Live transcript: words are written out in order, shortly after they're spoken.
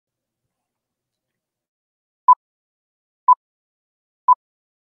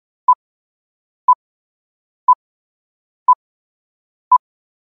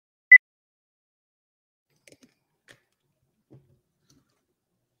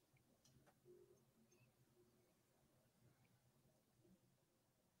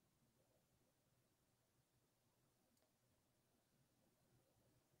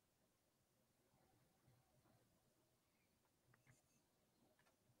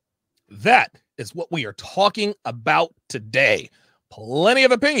That is what we are talking about today. Plenty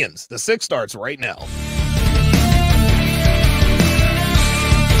of opinions. The Six starts right now.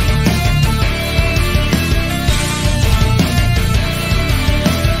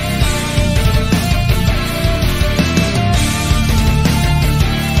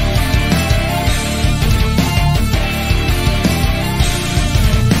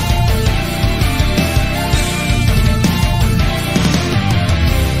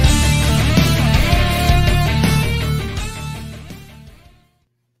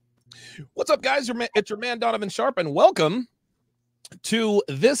 What's up, guys? It's your man, Donovan Sharp, and welcome to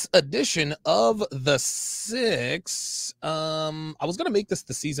this edition of The Six. I was going to make this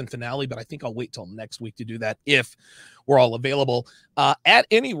the season finale, but I think I'll wait till next week to do that if we're all available. At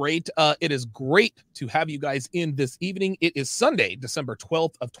any rate, it is great to have you guys in this evening. It is Sunday, December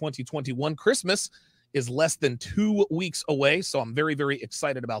 12th of 2021. Christmas is less than 2 weeks away, so I'm very, very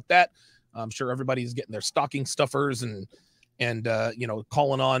excited about that. I'm sure everybody's getting their stocking stuffers and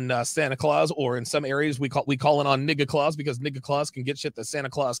calling on Santa Claus, or in some areas we calling on Nigga Claus, because Nigga Claus can get shit that Santa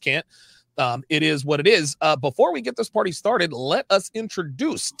Claus can't. It is what it is. Before we get this party started, let us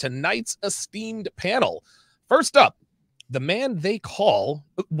introduce tonight's esteemed panel. First up, the man they call,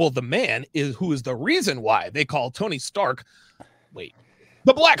 the man who is the reason why they call Tony Stark. Wait,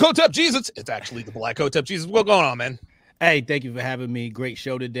 the Black Hotep Jesus. It's actually the Black Hotep Jesus. What's going on, man? Hey, thank you for having me. Great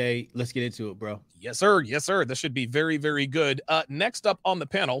show today. Let's get into it, bro. Yes, sir. Yes, sir. This should be very, very good. Next up on the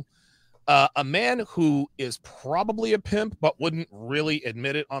panel, a man who is probably a pimp, but wouldn't really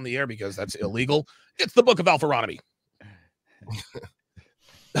admit it on the air because that's illegal. It's the Book of Alpharonomy.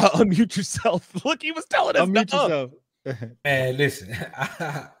 Unmute yourself. Look, he was telling us. Unmute yourself. Man, listen.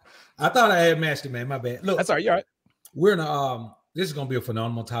 I thought I had matched it, man. My bad. Look, that's all right. You're all right. We're in a this is gonna be a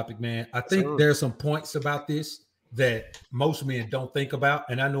phenomenal topic, man. I think there's some points about this that most men don't think about.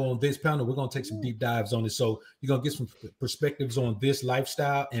 And I know on this panel, we're going to take some deep dives on it. So you're going to get some perspectives on this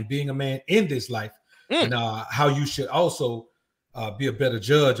lifestyle and being a man in this life, and how you should also be a better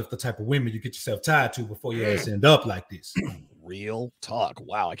judge of the type of women you get yourself tied to before your ass end up like this. Real talk.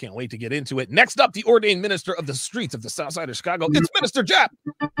 Wow. I can't wait to get into it. Next up, the ordained minister of the streets of the South Side of Chicago. It's Minister Jap.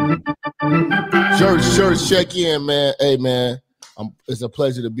 Church, check in, man. Hey, man, it's a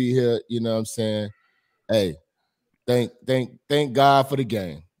pleasure to be here. You know what I'm saying? Hey, Thank God for the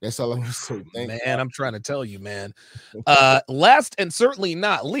game. That's all I'm gonna say. I'm trying to tell you, man. Last and certainly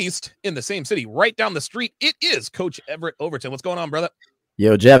not least, in the same city, right down the street, it is Coach Everett Overton. What's going on, brother?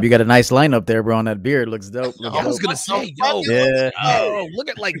 Yo, Jeb, you got a nice lineup there, bro. On that beard, looks dope. I was gonna say, look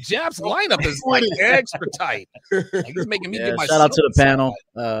at like Jab's lineup is like extra tight. Like, he's making me get my shout out to the panel.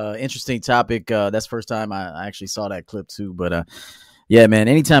 Interesting topic. That's the first time I actually saw that clip too. But yeah, man.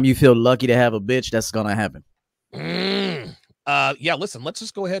 Anytime you feel lucky to have a bitch, that's gonna happen. Listen, let's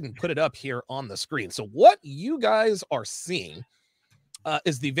just go ahead and put it up here on the screen. So what you guys are seeing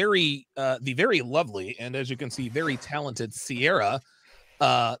is the very lovely, and as you can see, very talented Ciara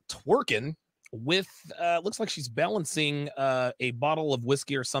twerking with looks like she's balancing a bottle of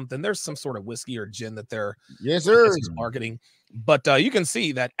whiskey or something. There's some sort of whiskey or gin that they're marketing. But you can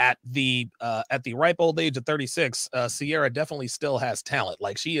see that at the ripe old age of 36, Ciara definitely still has talent.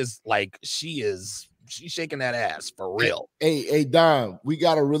 She's shaking that ass for real. Hey, Dom, we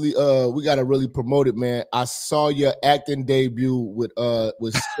gotta really promote it, man. I saw your acting debut with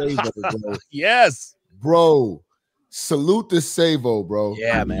Savo, bro. Yes, bro. Salute to Savo, bro.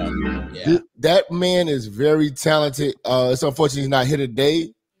 Yeah, man. Yeah. That man is very talented. It's unfortunate he's not here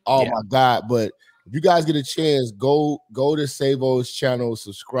today. Oh my God! But if you guys get a chance, go to Savo's channel,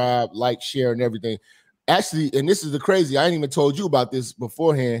 subscribe, like, share, and everything. Actually, and this is the crazy. I ain't even told you about this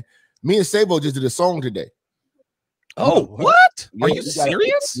beforehand. Me and Savo just did a song today. Oh, what? Are you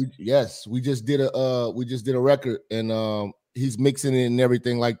serious? Yes, we just did a record, and he's mixing it and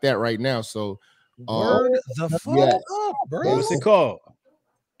everything like that right now. So, word the fuck up, bro. What's it called?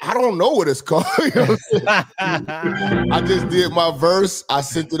 I don't know what it's called. I just did my verse. I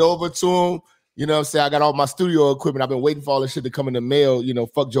sent it over to him. You know what I'm saying? I got all my studio equipment. I've been waiting for all this shit to come in the mail. You know,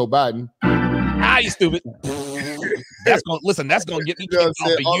 fuck Joe Biden. You stupid. That's gonna get me kicked off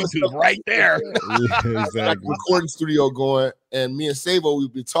of YouTube right there. Exactly. Recording studio going, and me and Savo,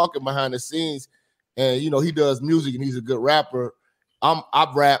 we've been talking behind the scenes, and he does music and he's a good rapper.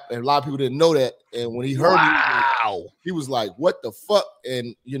 I rap, and a lot of people didn't know that. And when he heard me, he was like, "What the fuck?"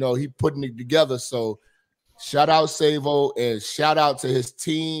 And he putting it together. So shout out Savo, and shout out to his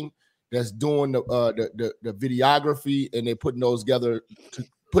team that's doing the videography, and they're putting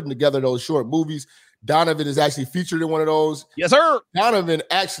together those short movies. Donovan is actually featured in one of those. Yes, sir. Donovan,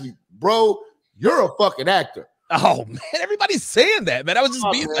 actually, bro, you're a fucking actor. Oh man, everybody's saying that, man. I was just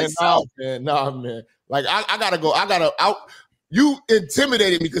being myself. Nah, man. Like I gotta go. You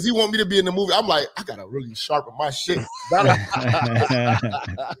intimidated me because he want me to be in the movie. I'm like, I gotta really sharpen my shit. I'm like,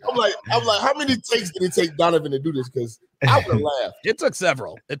 how many takes did it take Donovan to do this? Because I would have laughed. It took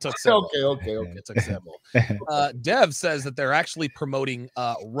several. Okay. It took several. Dev says that they're actually promoting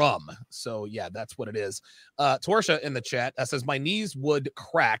rum. So yeah, that's what it is. Torsha in the chat says my knees would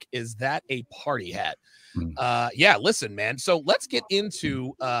crack. Is that a party hat? Yeah, listen, man. So let's get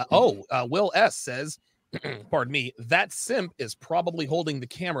into Will S says, pardon me, that simp is probably holding the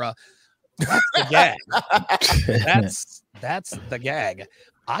camera. That's the gag. That's the gag.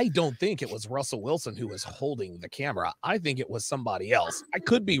 I don't think it was Russell Wilson who was holding the camera. I think it was somebody else. I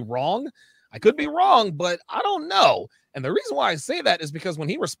could be wrong, but I don't know. And the reason why I say that is because when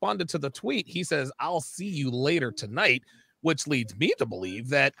he responded to the tweet, he says, I'll see you later tonight, which leads me to believe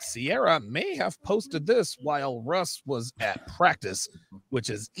that Ciara may have posted this while Russ was at practice, which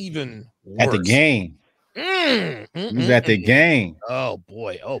is even worse. At the game. He was at the game. Oh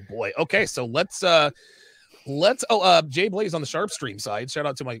boy. Okay, so let's Jay Blaze on the Sharp Stream side. Shout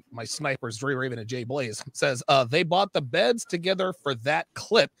out to my snipers, Dre Raven and Jay Blaze. Says they bought the beds together for that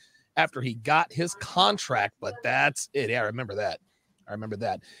clip after he got his contract, but that's it. Yeah, I remember that.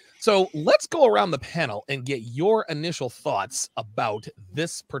 So let's go around the panel and get your initial thoughts about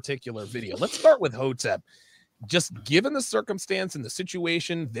this particular video. Let's start with Hotep. Just given the circumstance and the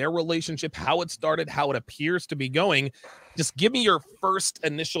situation, their relationship, how it started, how it appears to be going, just give me your first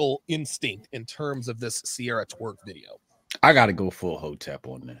initial instinct in terms of this Ciara twerk video. I got to go full Hotep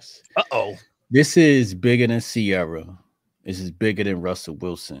on this. Uh-oh. This is bigger than Ciara. This is bigger than Russell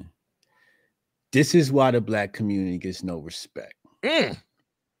Wilson. This is why the black community gets no respect.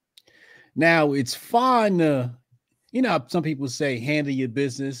 Now, it's fine to, some people say handle your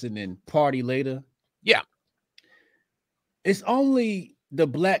business and then party later. Yeah. It's only the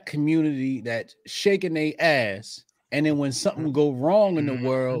black community that's shaking their ass, and then when something go wrong in the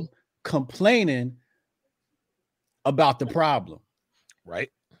world, complaining about the problem. Right.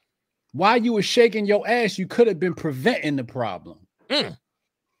 While you were shaking your ass, you could have been preventing the problem.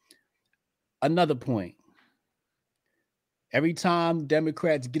 Another point. Every time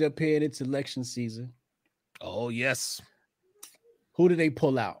Democrats get up here and it's election season. Oh, yes. Who do they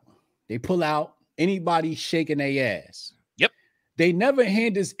pull out? They pull out anybody shaking their ass. Yep. They never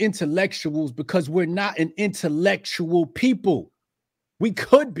hand us intellectuals because we're not an intellectual people. We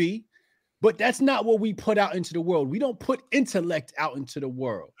could be, but that's not what we put out into the world. We don't put intellect out into the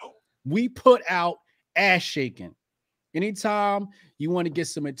world. We put out ass shaking. Anytime you want to get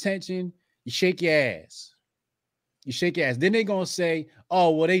some attention, you shake your ass. You shake your ass. Then they're going to say,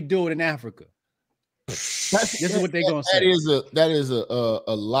 oh, well, they do it in Africa. This is what they're going to say. That is a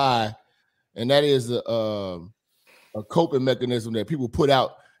lie. And that is a coping mechanism that people put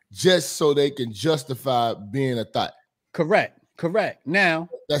out just so they can justify being a thought. Correct. Now,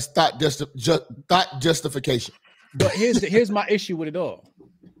 that's thought justification. But here's my issue with it all.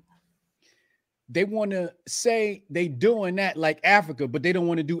 They want to say they doing that like Africa, but they don't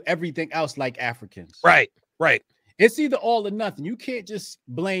want to do everything else like Africans. Right. It's either all or nothing. You can't just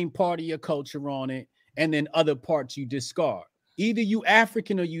blame part of your culture on it and then other parts you discard. Either you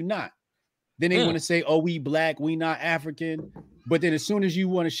African or you not. Then they want to say, oh, we black, we not African. But then as soon as you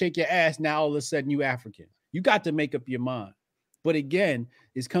want to shake your ass, now all of a sudden you African. You got to make up your mind. But again,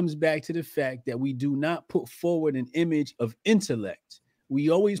 this comes back to the fact that we do not put forward an image of intellect. We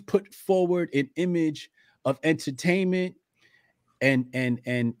always put forward an image of entertainment and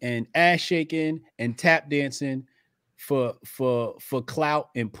ass shaking and tap dancing for clout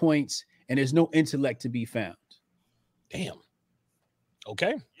and points, and there's no intellect to be found. Damn.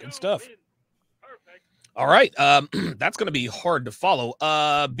 Okay, good stuff. All right, that's going to be hard to follow.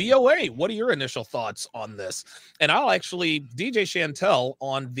 BOA, what are your initial thoughts on this? And I'll actually, DJ Chantel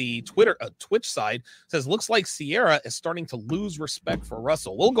on the Twitch side says, looks like Ciara is starting to lose respect for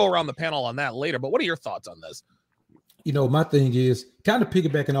Russell. We'll go around the panel on that later, but what are your thoughts on this? My thing is kind of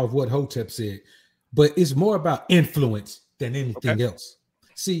piggybacking off what Hotep said, but it's more about influence than anything else.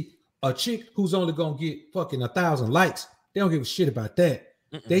 See, a chick who's only going to get fucking 1,000 likes, they don't give a shit about that.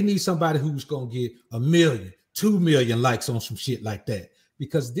 They need somebody who's going to get 1 million, 2 million likes on some shit like that,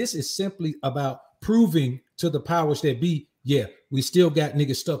 because this is simply about proving to the powers that be, yeah, we still got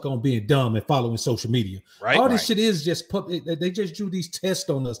niggas stuck on being dumb and following social media. Right. All this shit is just public. They just do these tests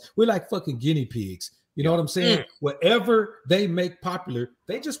on us. We're like fucking guinea pigs. You know what I'm saying? Whatever they make popular,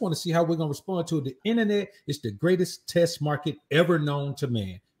 they just want to see how we're going to respond to it. The internet is the greatest test market ever known to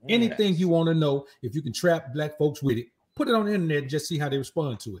man. Anything you want to know, if you can trap black folks with it, put it on the internet and just see how they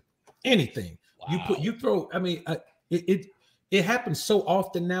respond to it. Anything. Wow. You throw. I mean, it happens so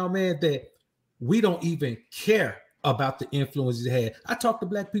often now, man, that we don't even care about the influences it had. I talk to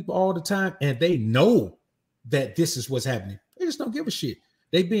black people all the time, and they know that this is what's happening. They just don't give a shit.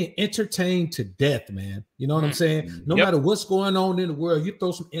 They being entertained to death, man. You know what I'm saying? No matter what's going on in the world, you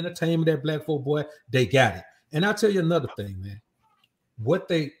throw some entertainment at black folk, boy, they got it. And I'll tell you another thing, man. What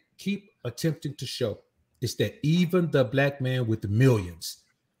they keep attempting to show is that even the black man with the millions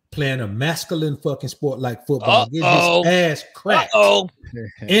playing a masculine fucking sport like football, getting his ass cracked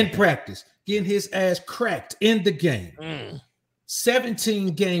in practice, getting his ass cracked in the game.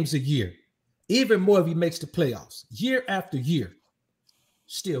 17 games a year, even more if he makes the playoffs, year after year.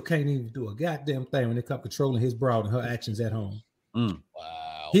 Still can't even do a goddamn thing when it comes controlling his broad and her actions at home. Wow.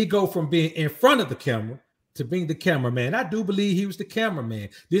 He go from being in front of the camera to being the cameraman. I do believe he was the cameraman.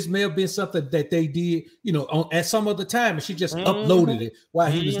 This may have been something that they did, you know, at some other time, and she just uploaded it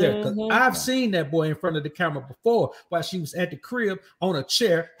while he was there. Because I've seen that boy in front of the camera before while she was at the crib on a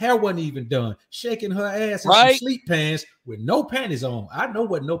chair, hair wasn't even done, shaking her ass in some sleep pants with no panties on. I know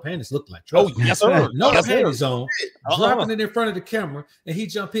what no panties look like. Yes, sir. No panties on, dropping it in front of the camera, and he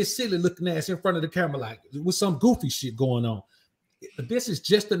jumped his silly looking ass in front of the camera like with some goofy shit going on. This is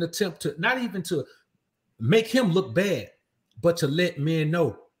just an attempt to not even to make him look bad, but to let men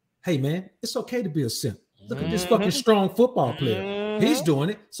know, hey man, it's okay to be a simp. Look at this fucking strong football player. He's doing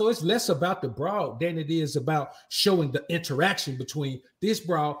it. So it's less about the broad than it is about showing the interaction between this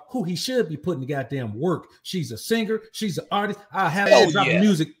broad, who he should be putting the goddamn work. She's a singer. She's an artist. I have her dropping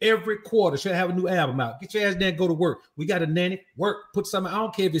music every quarter. She'll have a new album out. Get your ass there and go to work. We got a nanny. Work. Put something. I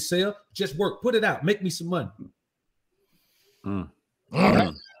don't care if it's sell. Just work. Put it out. Make me some money.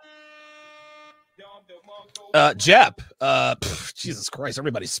 Jep, Jesus Christ,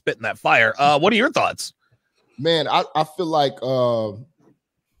 everybody's spitting that fire. What are your thoughts? Man, I feel like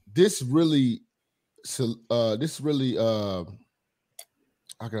this really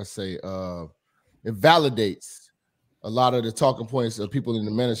how can I say, it validates a lot of the talking points of people in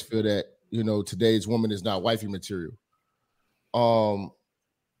the manosphere that, you know, today's woman is not wifey material.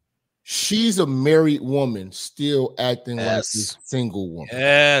 She's a married woman still acting like a single woman.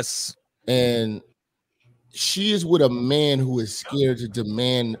 Yes. And she is with a man who is scared to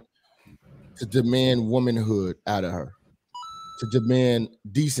demand womanhood out of her, to demand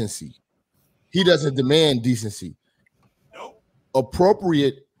decency. He doesn't demand decency. Nope.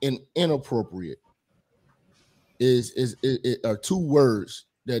 Appropriate and inappropriate are two words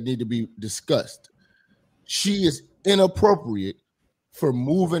that need to be discussed. She is inappropriate for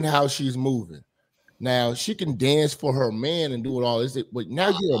moving how she's moving. Now, she can dance for her man and do it all this, but now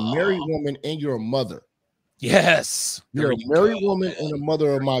you're a married woman and you're a mother. Yes. You're a married woman and a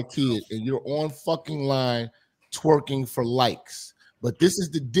mother of my kid, and you're on fucking line twerking for likes. But this is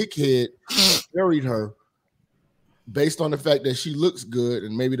the dickhead who married her based on the fact that she looks good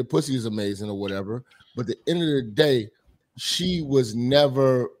and maybe the pussy is amazing or whatever. But at the end of the day, she was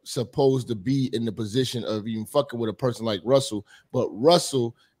never supposed to be in the position of even fucking with a person like Russell. But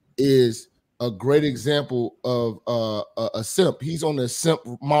Russell is a great example of a simp. He's on the simp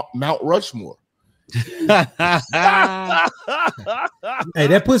Mount Rushmore. Hey,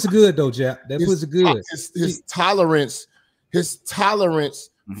 that pussy good though, Jack. That pussy good. His tolerance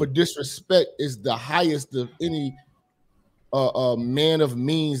for disrespect is the highest of any man of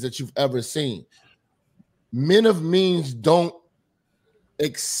means that you've ever seen. Men of means don't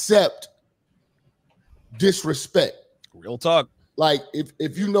accept disrespect. Real talk. Like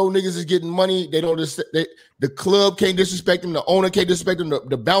if you know niggas is getting money, they don't the club can't disrespect them, the owner can't disrespect them,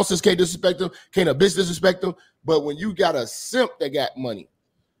 the bouncers can't disrespect them, can't a bitch disrespect them. But when you got a simp that got money,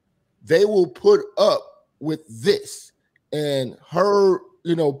 they will put up with this and her,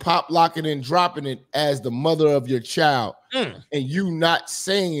 you know, pop locking and dropping it as the mother of your child, and you not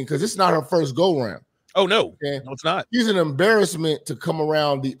saying it because it's not her first go round. Oh no, okay? No, it's not. She's an embarrassment to come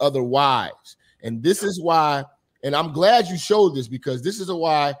around the other wives, and this is why. And I'm glad you showed this because this is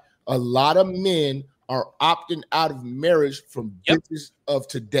why a lot of men are opting out of marriage from bitches of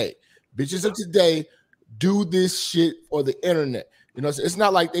today. Bitches of today do this shit for the internet. You know, it's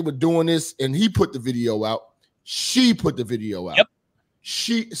not like they were doing this and he put the video out. She put the video out.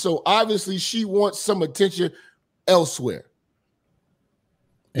 So obviously she wants some attention elsewhere.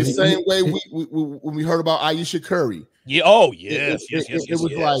 The same way when we heard about Ayesha Curry. Yeah. Oh yes.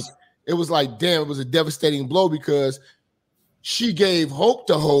 It was like, damn, it was a devastating blow because she gave hope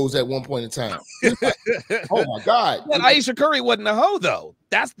to hoes at one point in time. Like, oh my God. But Ayesha Curry wasn't a hoe, though.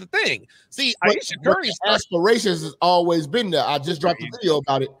 That's the thing. See, Ayesha Curry's aspirations has always been there. I just dropped a video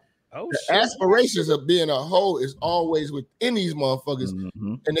about it. Oh, the aspirations of being a hoe is always within these motherfuckers,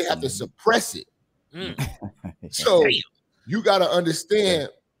 and they have to suppress it. So you got to understand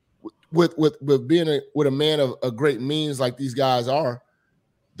with being with a man of a great means like these guys are,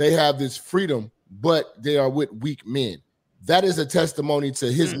 they have this freedom, but they are with weak men. That is a testimony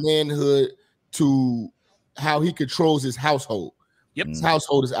to his manhood, to how he controls his household. Yep. His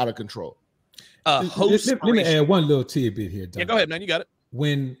household is out of control. Let me add one little tidbit here, Don. Yeah, go ahead, man. You got it.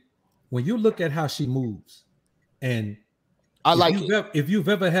 When you look at how she moves, and if you've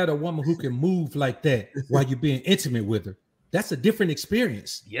ever had a woman who can move like that while you're being intimate with her, that's a different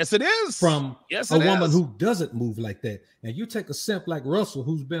experience. Yes, it is. From a woman who doesn't move like that. And you take a simp like Russell,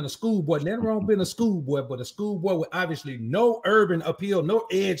 who's been a schoolboy, never wrong been a schoolboy, but a schoolboy with obviously no urban appeal, no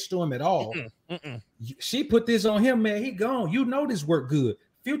edge to him at all. She put this on him, man. He gone. You know this work good.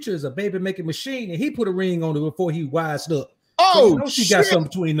 Future is a baby making machine, and he put a ring on it before he wised up. Oh, so you know she got something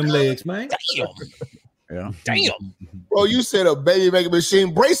between them legs, man. Damn. Yeah. Damn. Bro, you said a baby making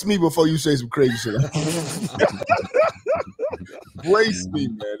machine. Brace me before you say some crazy shit. Brace me,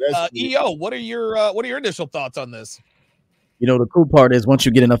 man. That's EO, what are your initial thoughts on this? You know, the cool part is once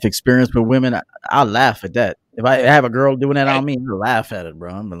you get enough experience with women, I'll laugh at that. If I have a girl doing that on me, I'll laugh at it,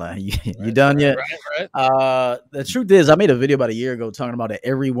 bro. I'm like, you done yet? Right. The truth is, I made a video about a year ago talking about that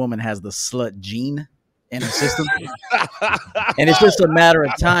every woman has the slut gene in her system. And it's just a matter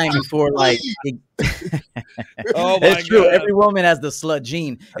of time before, like, it's true. God. Every woman has the slut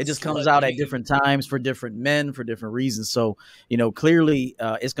gene. It just comes out at different times for different men, for different reasons. So, you know, clearly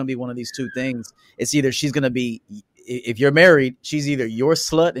it's going to be one of these two things. It's either she's going to be, if you're married, she's either your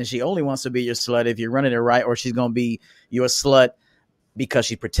slut and she only wants to be your slut if you're running it right, or she's going to be your slut because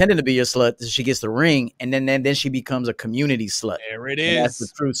she's pretending to be your slut. She gets the ring, and then she becomes a community slut. There it And is. that's the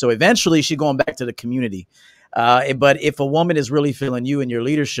truth. So eventually she's going back to the community. But if a woman is really feeling you and your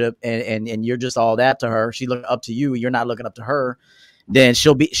leadership and you're just all that to her, she look up to you, you're not looking up to her, then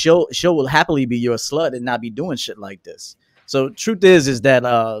she'll will happily be your slut and not be doing shit like this. So truth is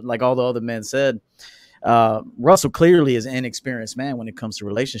that like all the other men said, Russell clearly is an inexperienced man when it comes to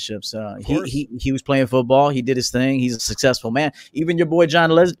relationships. He was playing football. He did his thing. He's a successful man. Even your boy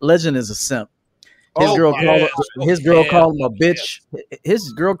John Legend is a simp. His girl called him a bitch.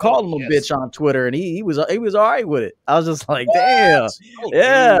 His girl called him a bitch on Twitter, and he was all right with it. I was just like, damn,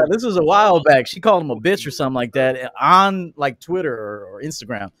 this was a while back. She called him a bitch or something like that on like Twitter or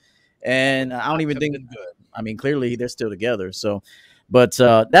Instagram, and I don't even think. I mean, clearly they're still together. So, but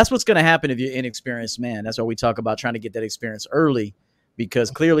that's what's going to happen if you're an inexperienced man. That's why we talk about trying to get that experience early.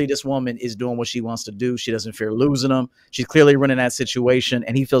 Because clearly this woman is doing what she wants to do. She doesn't fear losing him. She's clearly running that situation,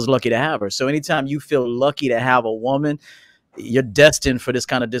 and he feels lucky to have her. So anytime you feel lucky to have a woman, you're destined for this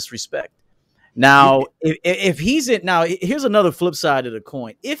kind of disrespect. Now, if he's in, now here's another flip side of the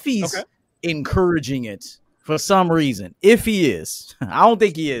coin. If he's encouraging it for some reason, if he is, I don't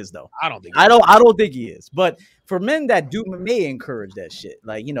think he is though. I don't think he is. But for men that may encourage that shit,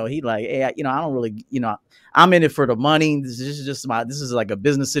 like, you know, he like, hey, I don't really, I'm in it for the money. This is like a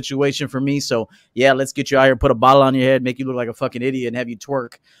business situation for me. So yeah, let's get you out here, put a bottle on your head, make you look like a fucking idiot and have you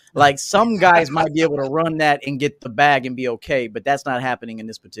twerk. Like some guys might be able to run that and get the bag and be okay, but that's not happening in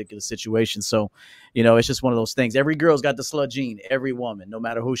this particular situation. So, it's just one of those things. Every girl's got the slut gene, every woman, no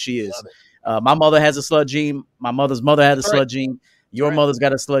matter who she is. My mother has a slut gene. My mother's mother has a slut gene. Your mother's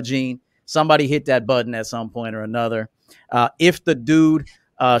got a slut gene. Somebody hit that button at some point or another. If the dude,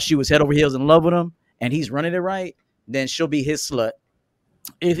 she was head over heels in love with him and he's running it right, then she'll be his slut.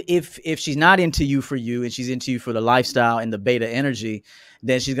 If she's not into you for you and she's into you for the lifestyle and the beta energy,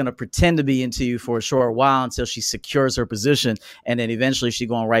 then she's going to pretend to be into you for a short while until she secures her position. And then eventually she's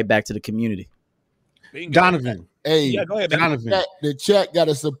going right back to the community. Donovan. Hey, yeah, go ahead, Donovan. The chat got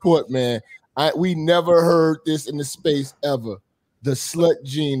to support, man. We never heard this in the space ever. The slut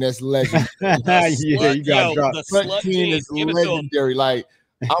gene, that's legendary. You got dropped. The slut gene is legendary. Like,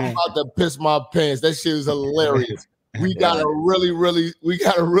 I'm about to piss my pants. That shit is hilarious. We gotta really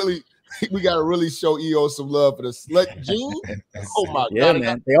show EO some love for the slut gene. Oh my god,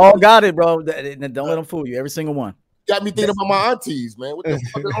 man. They all got it, bro. Don't let them fool you. Every single one. Got me thinking about my aunties, man. What the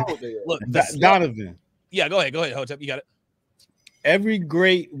fuck is wrong with that? Look, Donovan. Yeah, go ahead, Hotep. You got it. Every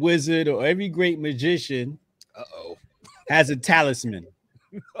great wizard or every great magician has a talisman.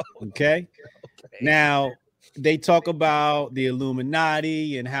 Okay? Now, they talk about the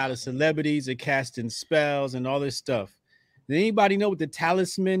Illuminati and how the celebrities are casting spells and all this stuff. Does anybody know what the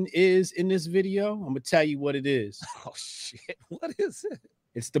talisman is in this video? I'm going to tell you what it is. Oh, shit. What is it?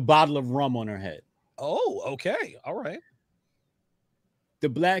 It's the bottle of rum on her head. Oh, okay. All right. The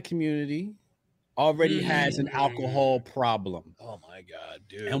black community already has an alcohol problem. Oh, my God,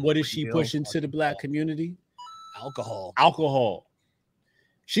 dude. And what is she pushing to the black community? Alcohol.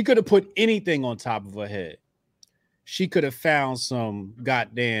 She could have put anything on top of her head. She could have found some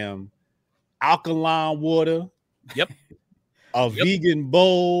goddamn alkaline water. Yep. A vegan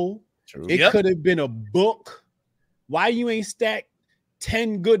bowl. True. It could have been a book. Why you ain't stacked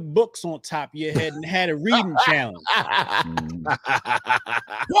 10 good books on top of your head and had a reading challenge?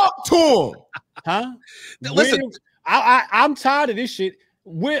 Talk to him. Huh? Listen, I'm tired of this shit.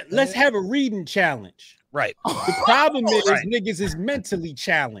 Let's have a reading challenge. Right. The problem is niggas is mentally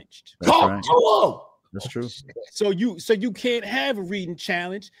challenged. Talk to him. That's true. So you can't have a reading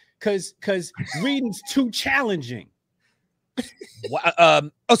challenge because reading's too challenging.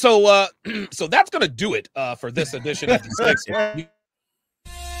 So that's gonna do it for this edition of the Six.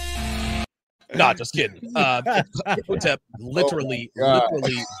 Not just kidding. Hotep literally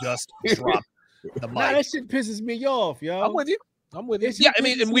just dropped the mic. Nah, that shit pisses me off, yo. I'm with you. Yeah, I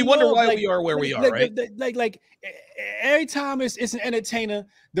mean, and we wonder why we are where we are, right? Like every time it's an entertainer,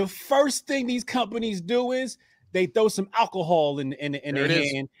 the first thing these companies do is they throw some alcohol in their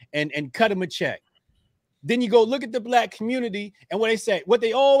hand and cut them a check. Then you go look at the black community and what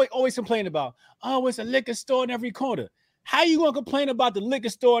they always complain about. Oh, it's a liquor store in every corner. How you gonna complain about the liquor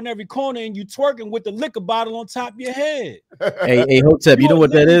store in every corner and you twerking with the liquor bottle on top of your head? Hey, Hotep, you know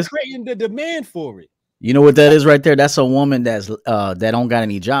what that is? Creating the demand for it. You know what that is right there? That's a woman that don't got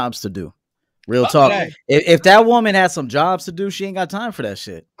any jobs to do. Real talk. Okay. If that woman has some jobs to do, she ain't got time for that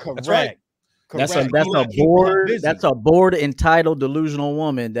shit. Correct. That's right. That's a bored, entitled, delusional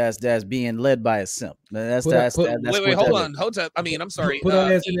woman that's being led by a simp. Wait, hold on, Hotep. I mean, I'm sorry. Put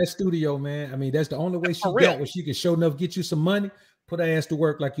her ass in that studio, man. I mean, that's the only way she got where she can show enough, get you some money. Put her ass to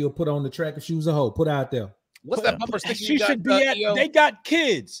work like you'll put on the track if she was a hoe. Put her out there. What's that bumper sticker? She should be at. They got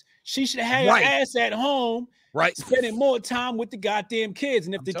kids. She should have her ass at home, spending more time with the goddamn kids.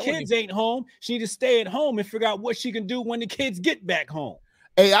 And if the kids ain't home, she need to stay at home and figure out what she can do when the kids get back home.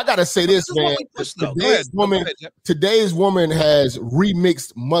 Hey, I gotta say this, man. Today's woman has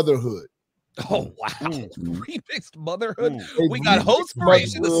remixed motherhood. Oh wow, remixed motherhood. We got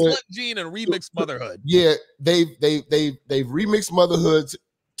Hostpiration, the Slut Gene, and remixed motherhood. Yeah, they've remixed motherhood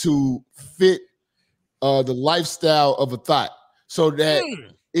to fit the lifestyle of a thought, so that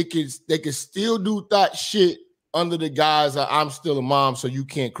they can still do thought shit under the guise of I'm still a mom, so you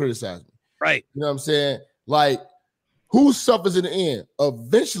can't criticize me. Right. You know what I'm saying? Like, who suffers in the end?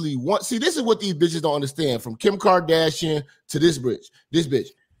 Eventually, see, this is what these bitches don't understand. From Kim Kardashian to this bitch.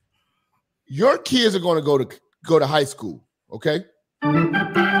 Your kids are going to go to high school, okay?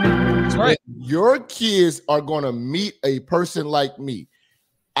 That's right. Your kids are going to meet a person like me.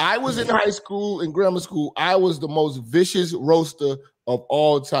 I was in high school and grammar school. I was the most vicious roaster of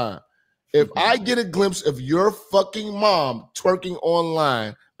all time. If I get a glimpse of your fucking mom twerking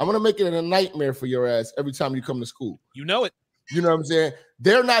online, I'm going to make it a nightmare for your ass every time you come to school. You know it. You know what I'm saying?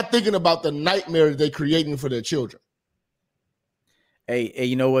 They're not thinking about the nightmare they're creating for their children. Hey,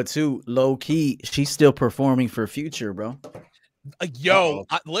 you know what, too? Low key, she's still performing for Future, bro.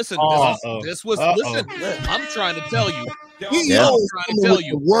 Listen, listen, I'm trying to tell you.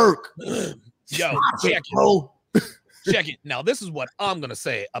 Work. Yo, check it. Now, this is what I'm going to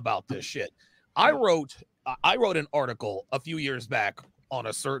say about this shit. I wrote an article a few years back on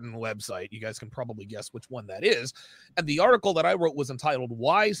a certain website. You guys can probably guess which one that is. And the article that I wrote was entitled,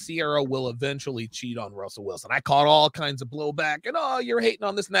 Why Ciara Will Eventually Cheat on Russell Wilson. I caught all kinds of blowback and, you're hating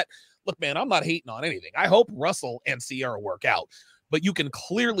on this and that. Look, man, I'm not hating on anything. I hope Russell and Ciara work out. But you can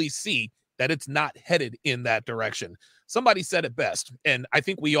clearly see that it's not headed in that direction. Somebody said it best, and I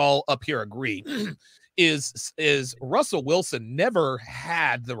think we all up here agree, is Russell Wilson never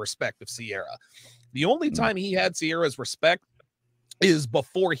had the respect of Ciara. The only time he had Ciara's respect is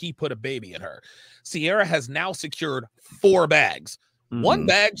before he put a baby in her. Ciara has now secured 4 bags. One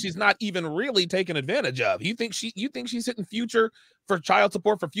bag she's not even really taken advantage of. You think she's hitting Future for child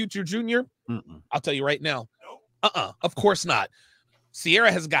support for Future Junior? I'll tell you right now. Of course not.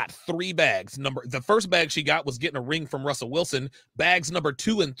 Ciara has got 3 bags. The first bag she got was getting a ring from Russell Wilson. Bags number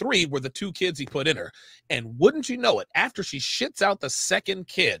 2 and 3 were the 2 kids he put in her. And wouldn't you know it, after she shits out the second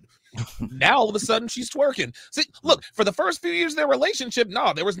kid, now all of a sudden she's twerking. See, look, for the first few years of their relationship,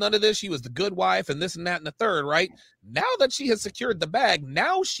 there was none of this. She was the good wife and this and that and the third, right? Now that she has secured the bag,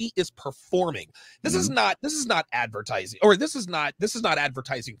 now she is performing. This is not advertising, or this is not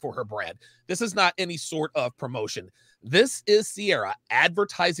advertising for her brand. This is not any sort of promotion. This is Ciara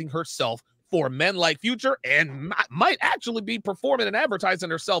advertising herself for men like Future, and might actually be performing and advertising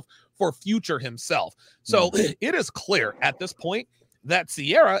herself for Future himself. So it is clear at this point that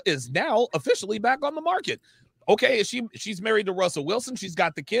Ciara is now officially back on the market. Okay, she's married to Russell Wilson. She's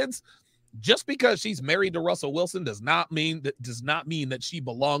got the kids. just because she's married to Russell Wilson does not mean that she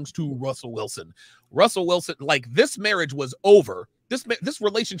belongs to Russell Wilson. Russell Wilson, like, this marriage was over. This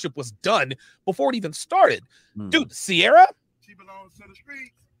relationship was done before it even started. Dude, Ciara, She belongs to the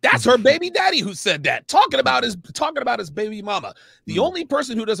streets. that's her baby daddy who said that. Talking about his baby mama. The only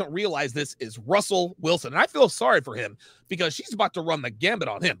person who doesn't realize this is Russell Wilson. And I feel sorry for him because she's about to run the gambit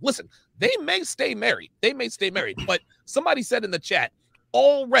on him. Listen, they may stay married. But somebody said in the chat,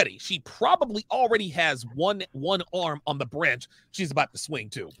 she probably already has one arm on the branch she's about to swing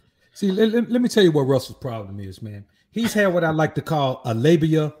to. See, let me tell you what Russell's problem is, man. He's had what I like to call a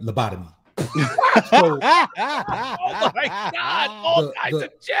labia lobotomy. Oh my God! All kinds of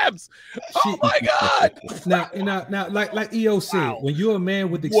gems. Oh my God! Now, like EO said, when you're a man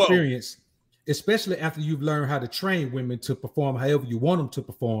with experience, especially after you've learned how to train women to perform however you want them to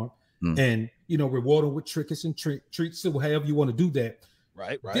perform, and reward them with trinkets and treats, so however you want to do that.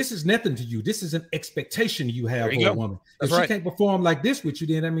 Right. This is nothing to you. This is an expectation you have for a woman. If That's she can't perform like this with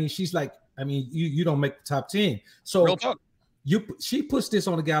you, then she's like, you don't make the top 10. So real talk. She puts this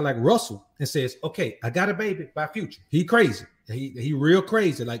on a guy like Russell and says, okay, I got a baby by Future. He crazy. He real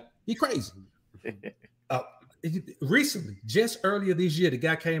crazy. Like, he crazy. Recently, just earlier this year, the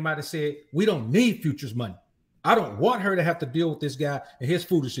guy came out and said, we don't need Future's money. I don't want her to have to deal with this guy and his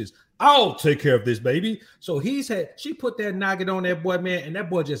foolishness. I'll take care of this baby. So she put that noggin on that boy, man, and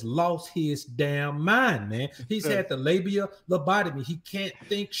that boy just lost his damn mind, man. He's had the labia lobotomy. He can't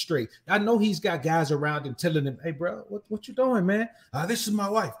think straight. I know he's got guys around him telling him, hey, bro, what you doing, man? This is my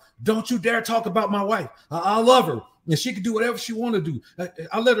wife. Don't you dare talk about my wife. I love her. And she can do whatever she want to do.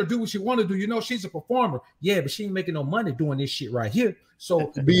 I let her do what she want to do. She's a performer. Yeah, but she ain't making no money doing this shit right here.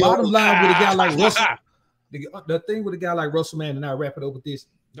 So bottom line with a guy like Russell, the thing with a guy like Russell, man, and I'll wrap it up with this.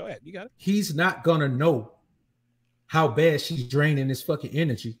 Go ahead, you got it. He's not gonna know how bad she's draining his fucking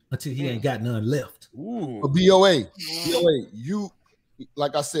energy until he ain't got none left. Ooh. BOA, you,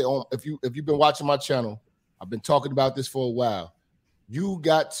 like I said, if you've been watching my channel, I've been talking about this for a while. You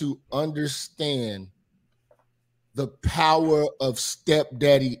got to understand the power of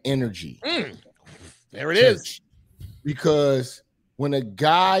stepdaddy energy. There it is. Because when a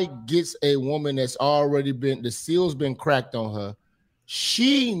guy gets a woman that's already the seal's been cracked on her,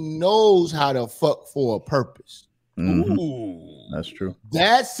 she knows how to fuck for a purpose. Ooh, that's true.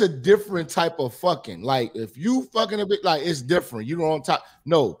 That's a different type of fucking. Like, if you fucking a bit, like, it's different. You don't on top.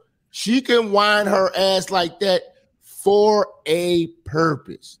 No, she can wind her ass like that for a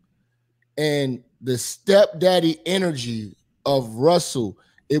purpose. And the stepdaddy energy of Russell,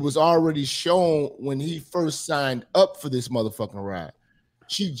 it was already shown when he first signed up for this motherfucking ride.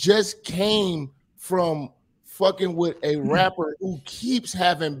 She just came from fucking with a rapper who keeps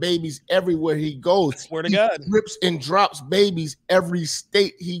having babies everywhere he goes. Swear to God. Rips and drops babies every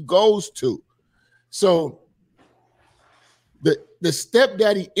state he goes to. So the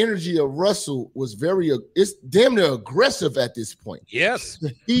stepdaddy energy of Russell was it's damn near aggressive at this point. Yes.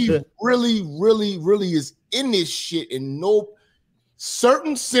 He really, really, really is in this shit, and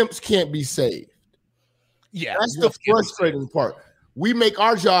certain simps can't be saved. Yeah. That's the frustrating part. We make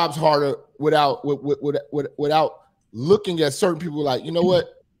our jobs harder without looking at certain people like, you know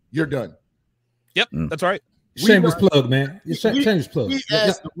what? You're done. Yep, that's right. Shameless plug, man. Shameless plug. We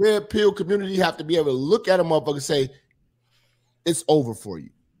as the red pill community have to be able to look at a motherfucker and say, it's over for you.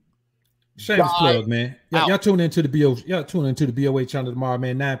 Shameless plug, man. Y'all tune into the BOA channel tomorrow,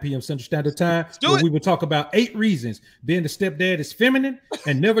 man, 9 p.m. Central Standard Time. Where we will talk about 8 reasons being the stepdad is feminine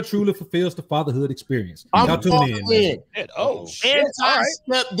and never truly fulfills the fatherhood experience. Y'all tune in. Oh, shit.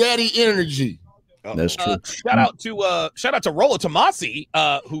 Stepdaddy energy. That's true. Shout out to Rolo Tomasi,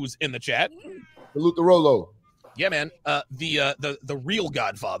 who's in the chat. Salute the Rolo. Yeah, man. The real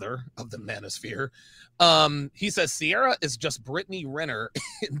godfather of the manosphere. He says Ciara is just Brittany Renner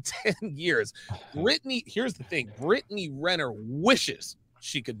in 10 years. Here's the thing. Brittany Renner wishes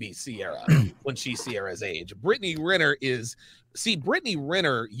she could be Ciara when she's Ciara's age. Brittany Renner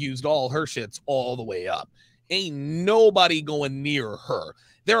used all her shits all the way up. Ain't nobody going near her.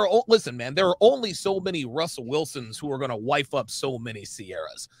 Listen, man, there are only so many Russell Wilsons who are going to wife up so many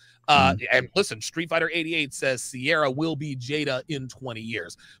Ciaras. And listen, Street Fighter 88 says Ciara will be Jada in 20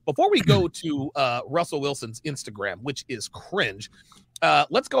 years. Before we go to Russell Wilson's Instagram, which is cringe,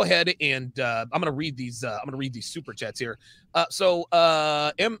 let's go ahead and I'm gonna read these super chats here. So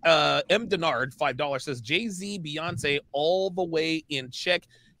M Denard $5 says Jay-Z, Beyonce all the way in check.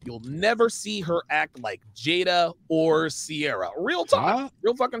 You'll never see her act like Jada or Ciara. Real talk,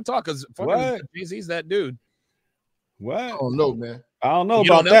 real fucking talk. Because Jay-Z's that dude. What? I don't know, man. I don't know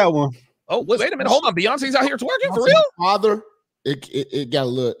about that one. Oh, wait a minute. Hold on. Beyonce's out here twerking for real? Father. it's getting a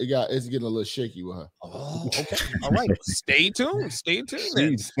little shaky with her. Oh, okay. All right. Stay tuned. Stay tuned.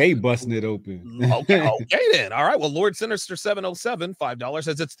 Then. Stay busting it open. Okay then. All right. Well, Lord Sinister 707, $5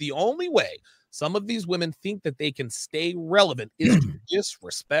 says it's the only way some of these women think that they can stay relevant is to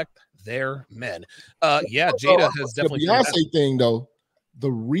disrespect their men. Yeah, Jada has definitely. The Beyonce thing though.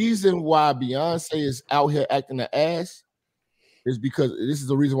 The reason why Beyonce is out here acting the ass is because this is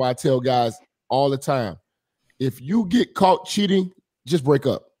the reason why I tell guys all the time. If you get caught cheating, just break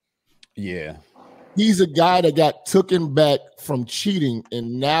up. Yeah. He's a guy that got taken back from cheating,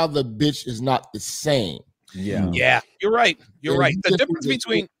 and now the bitch is not the same. Yeah. Yeah, you're right. You're right. The difference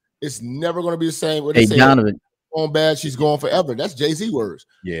between it's never going to be the same. Hey, Donovan. Going bad, she's going forever. That's Jay-Z words.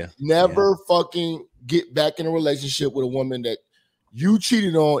 Yeah. Never fucking get back in a relationship with a woman that you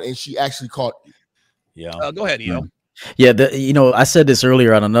cheated on and she actually caught you. Yeah. Go ahead, Eo. Yeah, I said this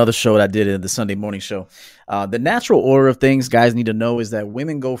earlier on another show that I did in the Sunday morning show. The natural order of things guys need to know is that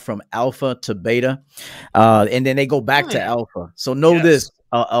women go from alpha to beta, and then they go back to alpha. So know this: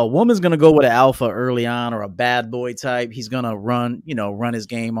 a woman's gonna go with an alpha early on, or a bad boy type. He's gonna run his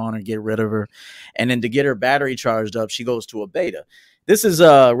game on her, get rid of her, and then to get her battery charged up, she goes to a beta. This is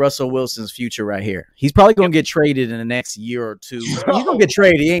Russell Wilson's future right here. He's probably gonna get traded in the next year or two. He's gonna get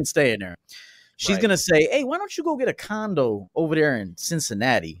traded. He ain't staying there. She's going to say, hey, why don't you go get a condo over there in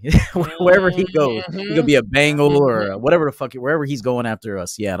Cincinnati? Wherever he goes. He could be a Bengal or whatever the fuck, wherever he's going after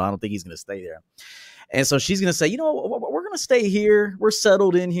Seattle. I don't think he's going to stay there. And so she's going to say, we're going to stay here. We're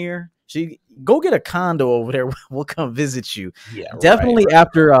settled in here. Go get a condo over there. We'll come visit you. Yeah, definitely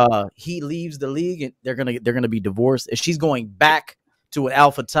after he leaves the league, and they're going to be divorced. And she's going back to an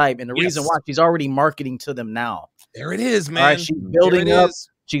alpha type. And the reason why, she's already marketing to them now. There it is, man. All right, she's building up.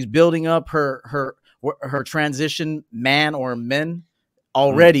 She's building up her transition man or men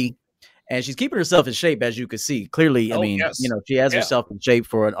already, and she's keeping herself in shape, as you can see. Clearly, she has herself in shape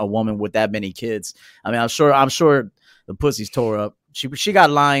for a woman with that many kids. I mean, I'm sure the pussy's tore up. She got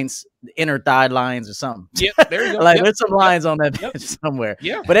lines, inner thigh lines or something. Yeah, there you go. There's some lines on that bitch somewhere.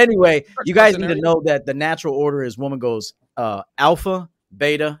 Yeah. But anyway, you guys need to know that the natural order is woman goes alpha,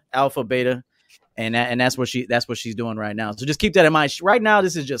 beta. And that's what she's doing right now. So just keep that in mind. Right now,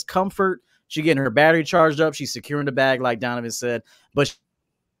 this is just comfort. She's getting her battery charged up. She's securing the bag, like Donovan said. But she's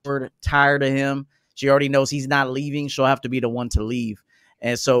tired of him. She already knows he's not leaving. She'll have to be the one to leave.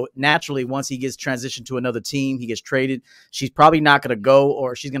 And so naturally, once he gets transitioned to another team, he gets traded. She's probably not going to go,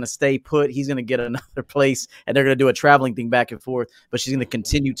 or she's going to stay put. He's going to get another place, and they're going to do a traveling thing back and forth. But she's going to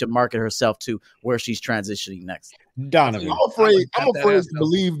continue to market herself to where she's transitioning next. Donovan, I'm afraid to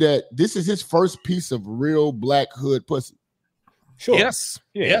believe that this is his first piece of real black hood pussy. Sure. Yes.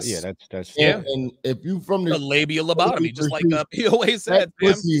 Yeah. That's yeah. And if you from the labia lobotomy, just like POA said,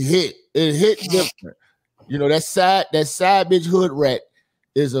 pussy hit. It hit different. That side bitch hood rat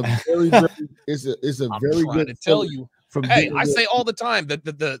is a very very good to tell you. I say all the time that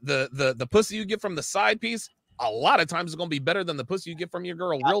the pussy you get from the side piece, a lot of times is going to be better than the pussy you get from your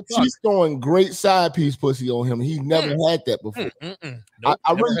girl. Real talk. She's throwing great side piece pussy on him. He never had that before. Nope,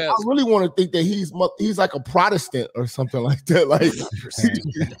 I really want to think that he's like a Protestant or something like that. Like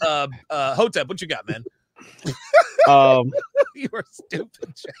Hotep, what you got, man? You are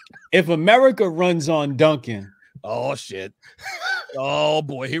stupid. If America runs on Duncan, oh shit. Oh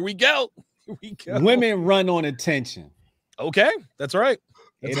boy, here we go. Women run on attention. Okay, that's right.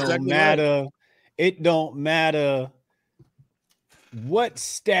 It don't matter. Right. It don't matter what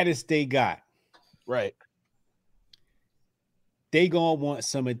status they got. Right. They gonna want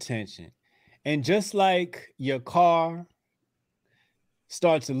some attention. And just like your car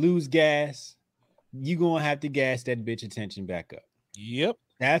starts to lose gas, you gonna have to gas that bitch attention back up. Yep.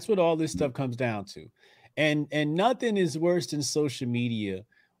 That's what all this stuff comes down to. And nothing is worse than social media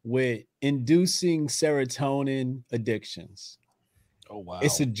with inducing serotonin addictions. Oh, wow.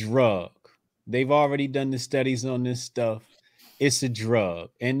 It's a drug. They've already done the studies on this stuff. It's a drug.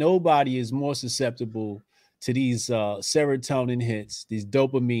 And nobody is more susceptible to these serotonin hits, these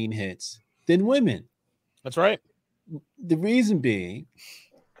dopamine hits, than women. That's right. The reason being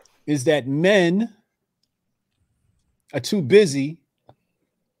is that men are too busy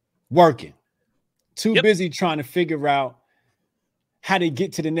working, too busy trying to figure out how to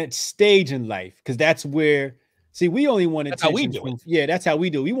get to the next stage in life, because that's where, see, we only want attention. That's how we do it. Yeah, that's how we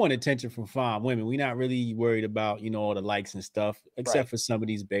do. We want attention from fine women. We're not really worried about, all the likes and stuff, except for some of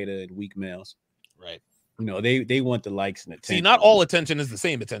these beta and weak males. Right. They want the likes and attention. See, not all attention is the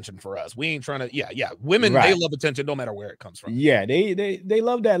same attention for us. We ain't trying to, women, they love attention no matter where it comes from. Yeah, they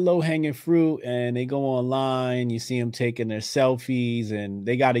love that low-hanging fruit, and they go online, you see them taking their selfies, and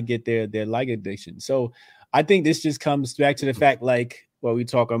they got to get their like addiction. So I think this just comes back to the fact, like what we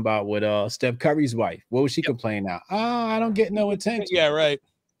talking about with Steph Curry's wife. What was she complaining now? Oh, I don't get no attention. Yeah, right.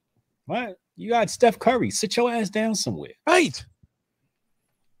 What? You got Steph Curry. Sit your ass down somewhere. Right.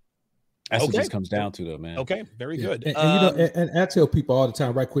 That's what this comes down to, though, man. Okay, very good. And you know, and I tell people all the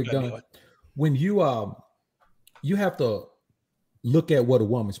time, right quick, Don, when you have to look at what a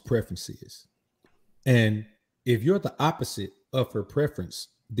woman's preference is, and if you're the opposite of her preference,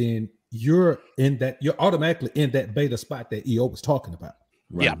 then you're automatically in that beta spot that EO was talking about.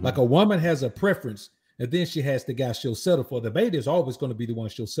 Right. Yeah, like a woman has a preference, and then she has the guy she'll settle for. The beta is always going to be the one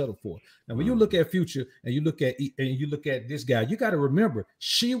she'll settle for. Now, when you look at Future and you look at this guy, you got to remember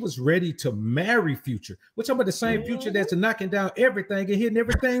she was ready to marry Future. We're talking about the same Future that's knocking down everything and hitting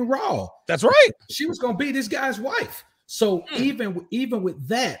everything raw. That's right. She was going to be this guy's wife. So even with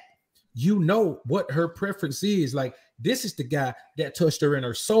that, you know what her preference is. Like, this is the guy that touched her in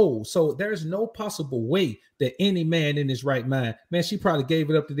her soul. So there's no possible way that any man in his right mind, man, she probably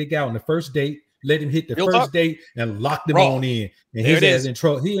gave it up to the guy on the first date, let him hit the first date and locked him on in. And his ass in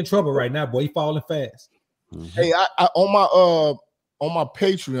trouble. He in trouble right now, boy. He falling fast. Hey, I on my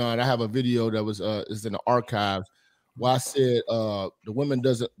Patreon, I have a video that was is in the archives where I said the woman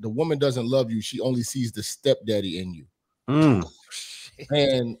doesn't love you. She only sees the stepdaddy in you.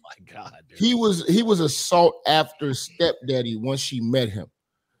 And oh my God, dude. he was a sought after stepdaddy once she met him.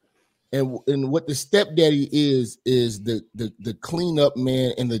 And what the stepdaddy is the cleanup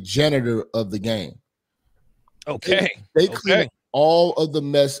man and the janitor of the game. Okay. They clean up all of the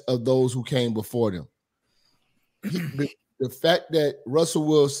mess of those who came before them. The fact that Russell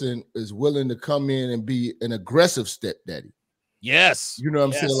Wilson is willing to come in and be an aggressive stepdaddy. Yes. You know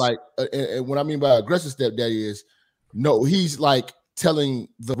what I'm saying? Like, and what I mean by aggressive stepdaddy is, no, he's like telling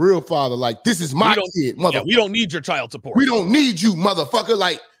the real father, like, this is my kid, motherfucker. Yeah, we don't need your child support. We don't need you, motherfucker.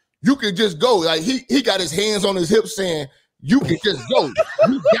 Like, you can just go. Like, he got his hands on his hips saying, you can just go.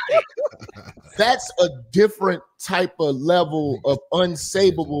 You got it. That's a different type of level of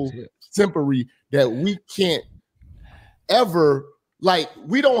unsavable temporary that we can't ever, like,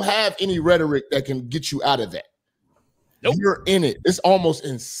 we don't have any rhetoric that can get you out of that. Nope. You're in it. It's almost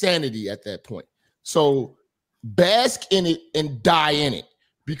insanity at that point. So bask in it and die in it,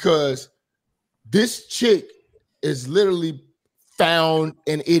 because this chick is literally found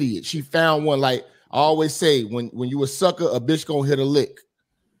an idiot. She found one. Like I always say, when you a sucker, a bitch gonna hit a lick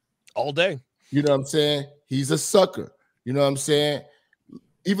all day. You know what I'm saying? He's a sucker. You know what I'm saying?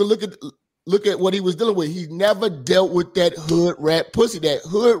 Even look at what he was dealing with. He never dealt with that hood rat pussy. That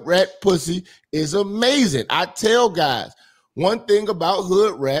hood rat pussy is amazing. I tell guys, one thing about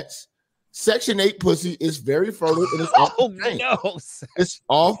hood rats, Section 8 pussy is very fertile and it's off the chain. No. It's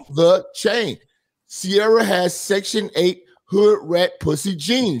off the chain. Ciara has Section 8 hood rat pussy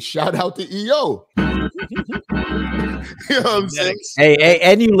genes. Shout out to EO. You know what I'm saying? Hey,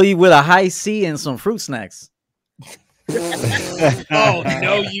 and you leave with a high C and some fruit snacks. Oh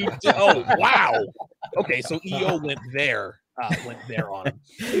no, you did. Oh wow. Okay, so EO went there on him.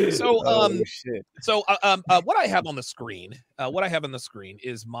 So what I have on the screen,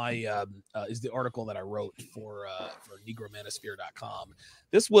 is my is the article that I wrote for negromanosphere.com.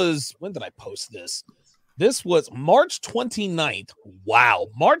 This was, when did I post this? This was March 29th. Wow,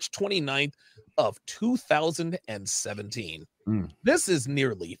 March 29th of 2017. This is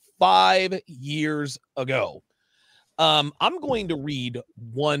nearly 5 years ago. I'm going to read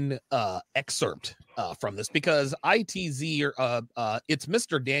one excerpt from this because ITZ, it's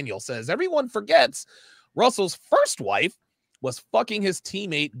Mr. Daniel, says, everyone forgets Russell's first wife was fucking his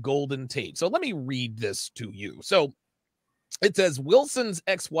teammate Golden Tate. So let me read this to you. So it says, Wilson's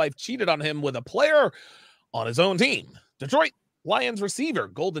ex-wife cheated on him with a player on his own team. Detroit Lions receiver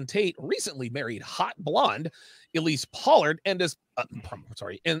Golden Tate recently married hot blonde Elise Pollard and is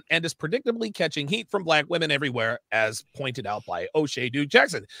predictably catching heat from black women everywhere, as pointed out by O'Shea Duke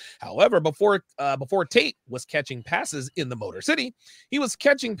Jackson. However, before Tate was catching passes in the Motor City, he was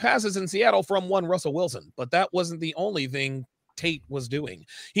catching passes in Seattle from one Russell Wilson. But that wasn't the only thing Tate was doing.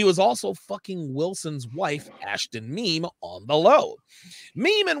 He was also fucking Wilson's wife, Ashton Meme, on the low.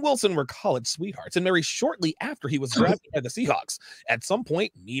 Meme and Wilson were college sweethearts and married shortly after he was drafted by the Seahawks. At some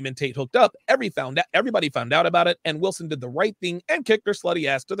point, Meme and Tate hooked up. Everybody found out about it, and Wilson did the right thing and kicked her slutty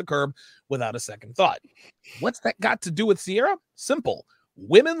ass to the curb without a second thought. What's that got to do with Ciara? Simple.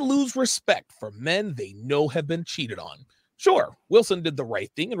 Women lose respect for men they know have been cheated on. Sure, Wilson did the right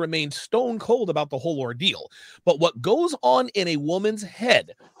thing and remained stone cold about the whole ordeal. But what goes on in a woman's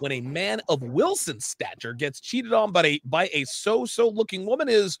head when a man of Wilson's stature gets cheated on by a so-so looking woman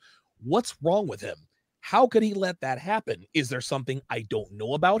is, what's wrong with him? How could he let that happen? Is there something I don't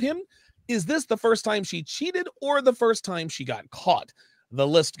know about him? Is this the first time she cheated or the first time she got caught? The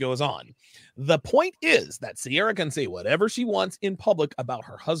list goes on. The point is that Ciara can say whatever she wants in public about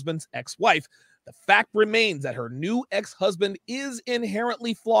her husband's ex-wife. The fact remains that her new ex-husband is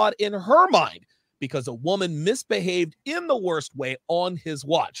inherently flawed in her mind because a woman misbehaved in the worst way on his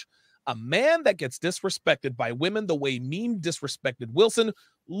watch. A man that gets disrespected by women the way Meme disrespected Wilson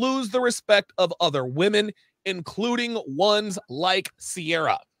lose the respect of other women, including ones like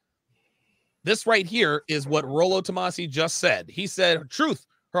Ciara. This right here is what Rollo Tomasi just said. He said, truth,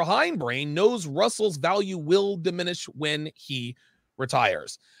 her hindbrain knows Russell's value will diminish when he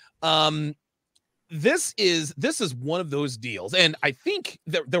retires. This is one of those deals. And I think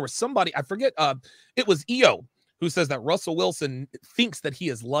there was somebody, I forget, it was EO who says that Russell Wilson thinks that he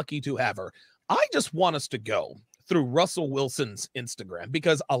is lucky to have her. I just want us to go through Russell Wilson's Instagram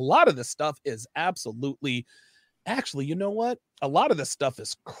because a lot of this stuff is absolutely, actually, you know what? A lot of this stuff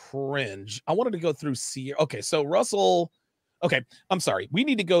is cringe. I wanted to go through Ciara. Okay, so Russell, okay, I'm sorry. We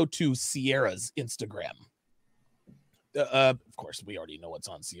need to go to Ciara's Instagram. Of course, we already know what's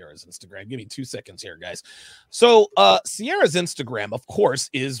on Ciara's Instagram. Give me 2 seconds here, guys. So Ciara's Instagram, of course,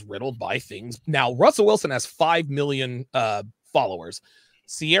 is riddled by things. Now, Russell Wilson has 5 million followers.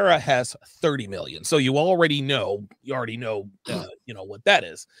 Ciara has 30 million. So you already know, you know what that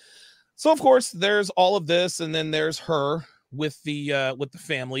is. So, of course, there's all of this, and then there's her with the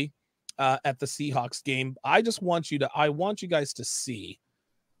family at the Seahawks game. I want you guys to see.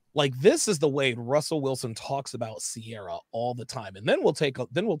 Like, this is the way Russell Wilson talks about Ciara all the time, and then we'll take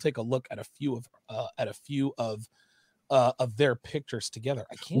a look at a few of their pictures together.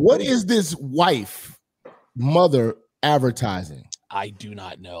 I can't. What is this wife mother advertising? I do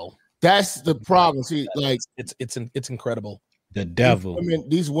not know. That's the problem. See, like it's incredible. The devil.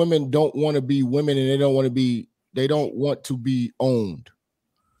 These women don't want to be women, and they don't want to be owned.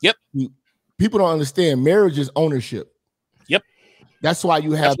 Yep. People don't understand marriage is ownership. Yep. That's why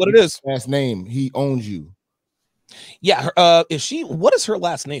you have That's what it is. Last name. He owns you. Yeah. What is her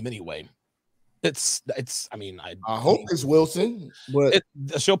last name anyway? I mean, I hope it's Wilson, but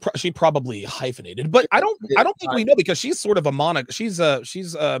she probably hyphenated, but I don't think we know because she's sort of a monica. She's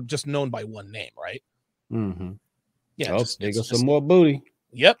just known by one name, right? Mm-hmm. Yeah. There goes some more booty.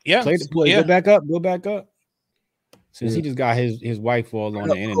 Yep. Yeah. Play. Yeah. Go back up. Since he just got his wife all on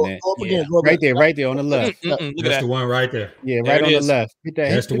the internet. Right there on the left. That's the one right there. Yeah, right on the left. Hit that.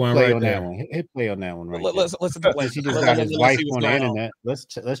 That's the one right there. Hit play on that one right there. Let's she just got his wife on the internet. Let's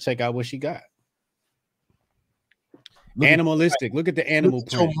check out what she got. Animalistic. Look at the animal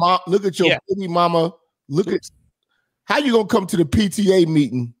print. Look at your baby mama. Look at how you gonna come to the PTA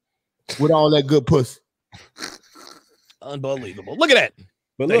meeting with all that good pussy. Unbelievable. Look at that.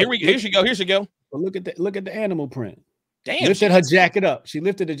 But look, here she go. But look at the animal print. Damn. Lifted her jacket up. She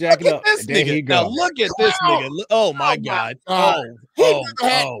lifted the jacket up. This nigga. Now look at this nigga. Oh my God.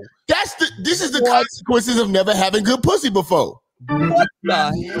 This is the consequences of never having good pussy before. What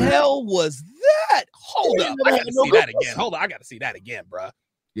the hell was that? Hold up. I gotta see that again. Hold on. I gotta see that again, bro.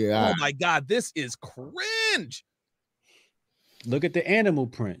 Yeah. Oh my God. This is cringe. Look at the animal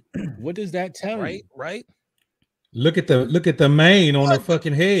print. What does that tell you? Right. Look at the mane on her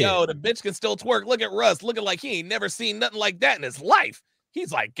fucking head. Yo, the bitch can still twerk. Look at Russ looking like he ain't never seen nothing like that in his life.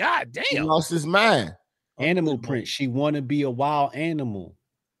 He's like, God damn. He lost his mind. Animal print. She want to be a wild animal.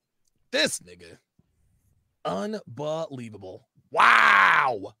 This nigga. Unbelievable.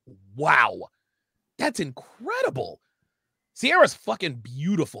 Wow. That's incredible. Ciara's fucking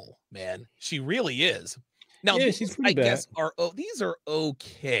beautiful, man. She really is. Now, yeah, she's pretty bad. Guess these are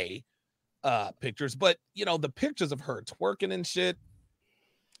okay pictures, but you know, the pictures of her twerking and shit,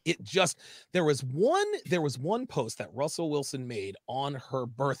 there was one post that Russell Wilson made on her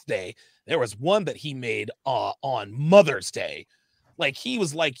birthday. There was one that he made on Mother's Day. Like, he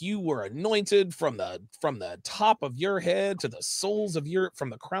was like, you were anointed from the top of your head to the soles of from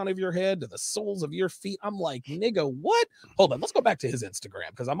the crown of your head to the soles of your feet. I'm like, nigga, what? Hold on, let's go back to his Instagram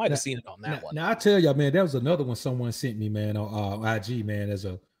because I might have seen it on that one. Now I tell y'all, man, there was another one someone sent me, man, on IG, man, as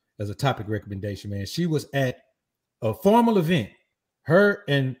a topic recommendation, man. She was at a formal event. Her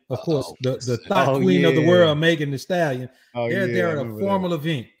and of course the thought queen of the world, Megan Thee Stallion. They're at a formal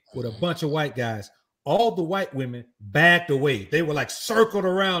event with a bunch of white guys. All the white women backed away. They were like circled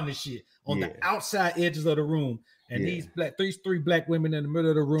around and shit on the outside edges of the room. And these three black women in the middle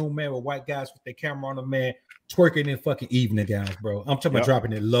of the room, man, with white guys with their camera on them, man, twerking in fucking evening gowns, bro. I'm talking about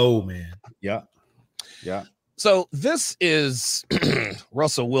dropping it low, man. Yeah. So this is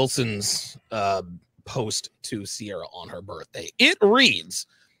Russell Wilson's post to Ciara on her birthday. It reads,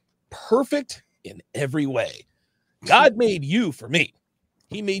 perfect in every way. God made you for me.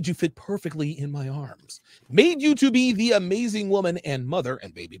 He made you fit perfectly in my arms, made you to be the amazing woman and mother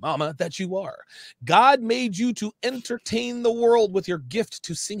and baby mama that you are. God made you to entertain the world with your gift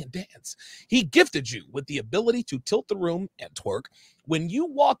to sing and dance. He gifted you with the ability to tilt the room and twerk. When you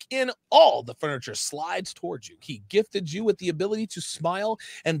walk in, all the furniture slides towards you. He gifted you with the ability to smile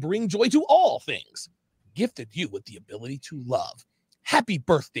and bring joy to all things. Gifted you with the ability to love. Happy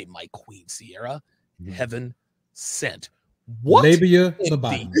birthday, my queen, Ciara. Heaven sent. What? Labia in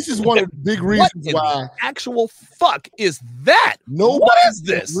lobotomy. This is one of the big reasons why the actual fuck is that? nobody What is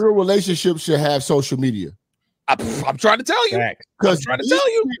this? in real relationship should have social media. I'm trying to tell you. I'm Because trying to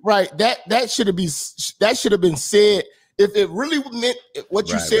tell you. right, that should have been said. If it really meant what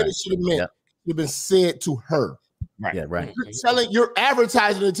you said, it should have meant. It should have been said to her. Right. Yeah, right. You're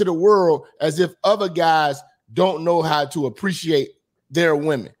advertising it to the world as if other guys don't know how to appreciate their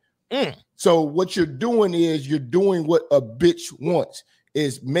women. So what you're doing is you're doing what a bitch wants,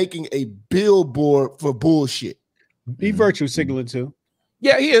 is making a billboard for bullshit. Be virtue signaling too.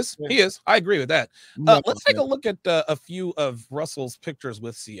 Yeah, he is. He is. I agree with that. Let's take a look at a few of Russell's pictures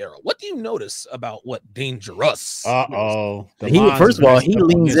with Ciara. What do you notice about what dangerous? First of all, he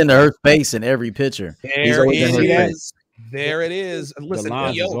leans into her face in every picture. There it is. There it is. Listen,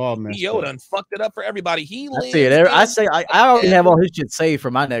 EO done fucked it up for everybody. I already have all his shit saved for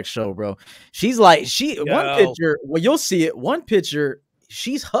my next show, bro. She's like, one picture. Well, you'll see it. One picture,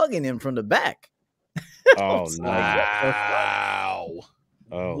 she's hugging him from the back. Oh, wow.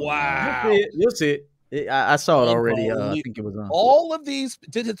 Oh, wow. You'll see it. I saw it already. I think it was on. All of these,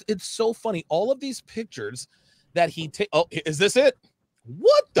 it's so funny. All of these pictures that he takes. Oh, is this it?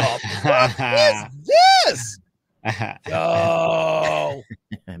 What the fuck is this? Oh,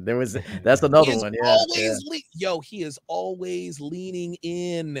 that's another one. Yeah, he is always leaning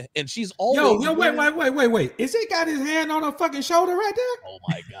in, and she's always. Wait. Is he got his hand on her fucking shoulder right there? Oh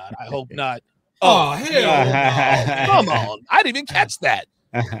my god, I hope not. Oh hell no. Come on, I didn't even catch that.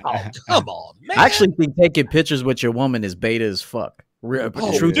 Oh, come on, man. I actually think taking pictures with your woman is beta as fuck.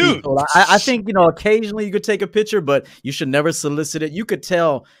 Dude. I think, occasionally you could take a picture, but you should never solicit it. You could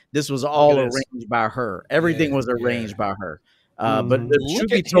tell this was all arranged by her. Everything was arranged by her. But the truth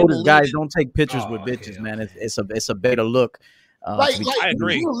be told is, guys, don't take pictures with bitches, man. It's a better look. I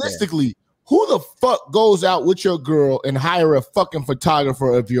agree. Realistically, who the fuck goes out with your girl and hire a fucking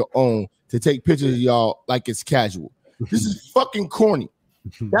photographer of your own to take pictures of y'all like it's casual? This is fucking corny.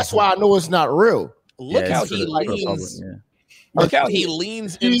 That's why I know it's not real. Look how he leans. Look how he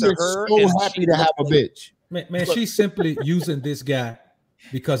leans into her. So happy to have a bitch. Man, she's simply using this guy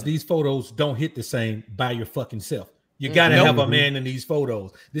because these photos don't hit the same by your fucking self. You gotta have a man in these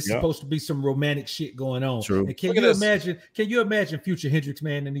photos. This is supposed to be some romantic shit going on. True. And can you imagine Future Hendrix,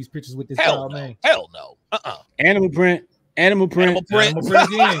 man, in these pictures with this Hell guy, man? Hell no. Animal print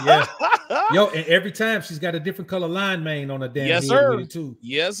again, yeah. Yo, and every time she's got a different color line mane on her damn yes, head sir. with it too.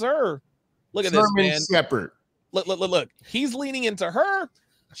 Yes, sir. Look at this, man. Shepherd. Look. He's leaning into her.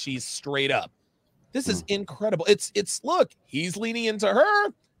 She's straight up. This is incredible. It's look, he's leaning into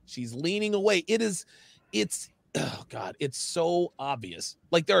her. She's leaning away. It's oh god, it's so obvious.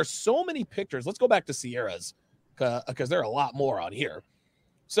 Like, there are so many pictures. Let's go back to Ciara's because there are a lot more on here.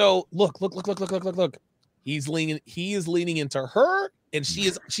 So look. He is leaning into her, and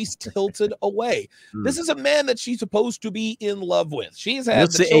she's tilted away. This is a man that she's supposed to be in love with. She's had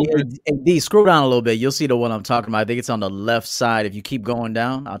the children. D, scroll down a little bit. You'll see the one I'm talking about. I think it's on the left side. If you keep going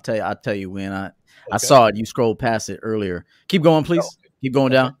down, I'll tell you when. I saw it. You scrolled past it earlier. Keep going, please. Keep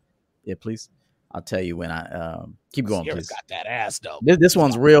going down. Yeah, please. I'll tell you when I keep going, Ciara's please. got that ass though. This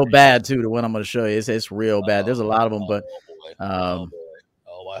one's real bad too. The one I'm going to show you, it's real bad. There's a lot of them, but I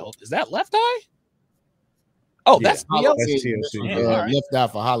hope, is that Left Eye? Oh, that's TLC. Left Eye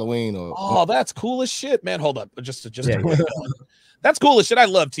for Halloween. That's cool as shit, man. Hold up, just that's cool as shit. I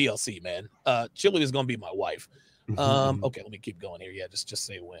love TLC, man. Chili is gonna be my wife. Okay, let me keep going here. Yeah, just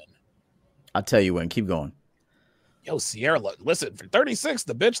say when. I'll tell you when. Keep going. Yo, Ciara, listen, for 36,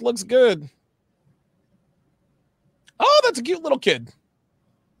 the bitch looks good. Oh, that's a cute little kid.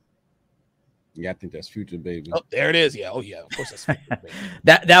 Yeah, I think that's Future, baby. Oh, there it is. Yeah. Oh, yeah. Of course, that's Future, baby.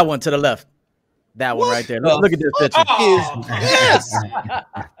 that one to the left. That one right there. Look at this picture. Yes.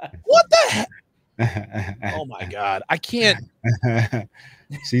 What the heck? Oh my god, I can't.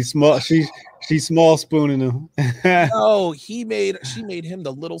 She's small. She's small spooning him. No, she made him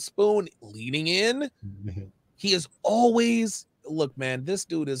the little spoon, leaning in. He is always look, man. This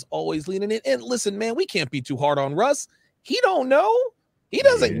dude is always leaning in. And listen, man, we can't be too hard on Russ. He don't know. He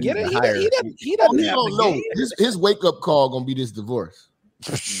doesn't get it. He doesn't know. His wake up call gonna be this divorce.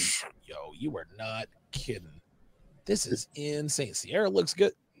 Yo, you are not kidding. This is insane. Ciara looks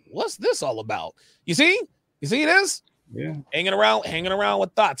good. What's this all about? You see this? Yeah. Hanging around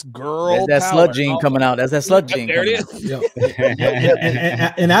with thoughts, girl. That's that power. slut gene coming out. That's that slut gene. There it coming is.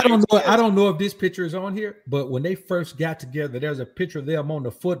 Yeah. And I don't know if this picture is on here, but when they first got together, there's a picture of them on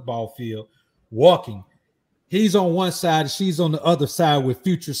the football field walking. He's on one side, she's on the other side with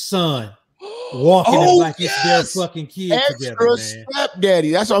Future's son walking like it's their fucking kid together, man.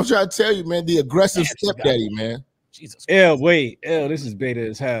 Stepdaddy. That's what I'm trying to tell you, man. The aggressive stepdaddy, man. Jesus. This is beta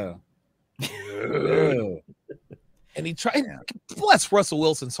as hell. And he tried, bless Russell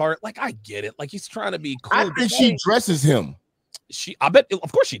Wilson's heart. Like, I get it. Like, he's trying to be cool. I think she dresses him. I bet,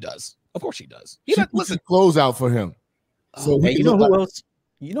 of course she does. Of course she does. She puts clothes out for him. So hey, you know who else?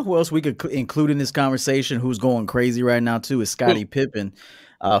 You know who else we could include in this conversation? Who's going crazy right now too? Is Scottie Pippen.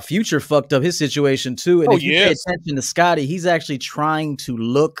 Future fucked up his situation too. And if you pay attention to Scottie, he's actually trying to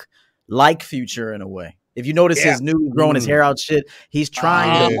look like Future in a way. If you notice his new growing his hair out shit, he's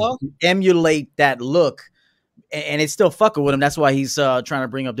trying to emulate that look. And it's still fucking with him. That's why he's trying to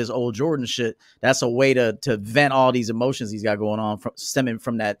bring up this old Jordan shit. That's a way to vent all these emotions he's got going on stemming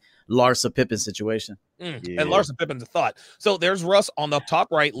from that Larsa Pippen situation. And Larsa Pippen's a thought. So there's Russ on the top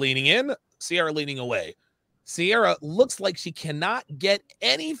right leaning in, Ciara leaning away. Ciara looks like she cannot get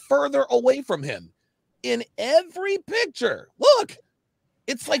any further away from him. In every picture, look,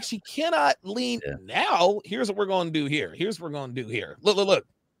 it's like she cannot lean. Now, here's what we're going to do here. Look.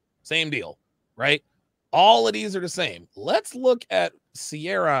 Same deal, right? All of these are the same. Let's look at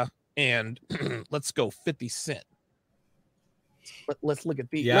Ciara and let's go 50 Cent. Let's look at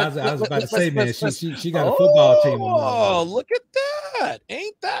these. Yeah, I was about to say, man, she got a football team. Oh, look at that.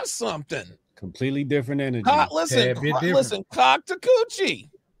 Ain't that something? Completely different energy. Listen, cock to coochie.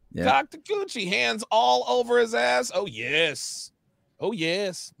 Yeah. Cock to coochie. Hands all over his ass. Oh, yes.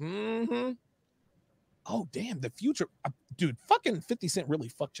 Mm-hmm. Oh, damn. The Future. Dude, fucking 50 Cent really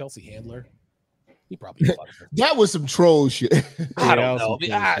fucked Chelsea Handler. He probably fucked her. That was some troll shit. I don't know.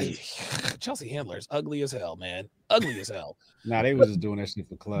 Chelsea Handler is ugly as hell, man. Ugly as hell. Nah, they was just doing that shit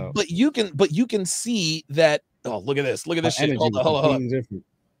for clout. But you can see that. Oh, look at this. Look at this shit. Hold on.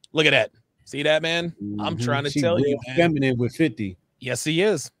 Look at that. See that, man? I'm trying to tell you, man. Feminine with 50. Yes, he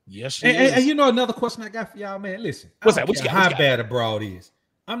is. Yes, she is. And you know another question I got for y'all, man. Listen, what's that? What you got? How bad a broad is?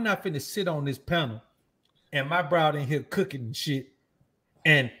 I'm not finna sit on this panel and my broad in here cooking and shit,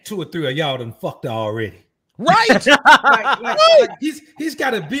 and 2 or 3 of y'all done fucked her already. Right. like he's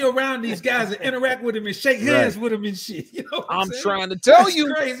got to be around these guys and interact with him and shake hands with him and shit. You know, I'm trying to tell That's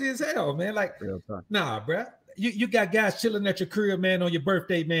you, crazy as hell, man. Like, nah, bro. You got guys chilling at your crib, man, on your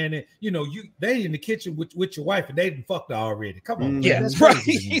birthday, man, and you know they in the kitchen with your wife and they done fucked her already. Come on, yeah, that's right.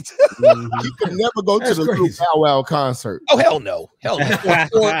 You can never go to the little Bow Wow concert. Oh hell no,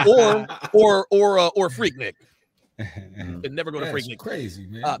 or Freaknik. Could never go to Freaknik. Crazy,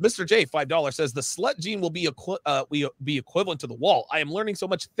 man. Mr. J, $5 says the slut gene will be equivalent to the wall. I am learning so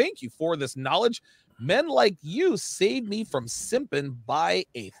much. Thank you for this knowledge. Men like you saved me from simping by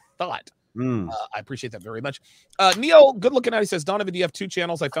a thought. I appreciate that very much. Neil, good looking out. He says, Donovan, do you have 2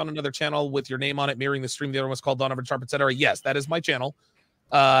 channels? I found another channel with your name on it, mirroring the stream. The other one's called Donovan Sharp, etc. Yes, that is my channel.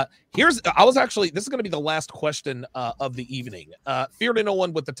 This is going to be the last question of the evening. Fear to no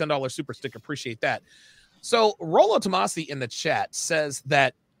one with the $10 super stick. Appreciate that. So Rolo Tomasi in the chat says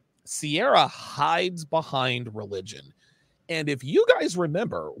that Ciara hides behind religion. And if you guys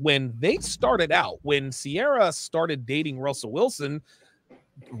remember when they started out, when Ciara started dating Russell Wilson,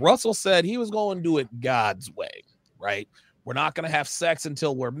 Russell said he was going to do it God's way, right? We're not going to have sex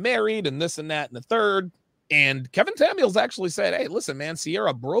until we're married and this and that and the third. And Kevin Samuels actually said, hey, listen, man,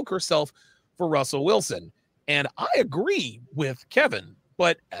 Ciara broke herself for Russell Wilson. And I agree with Kevin.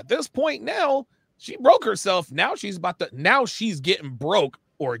 But at this point now, she broke herself. Now she's getting broke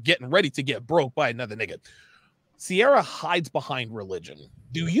or getting ready to get broke by another nigga. Ciara hides behind religion.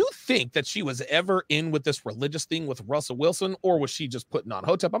 Do you think that she was ever in with this religious thing with Russell Wilson, or was she just putting on?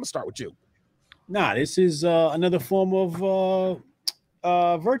 Hotep, I'm gonna start with you. Nah, this is another form of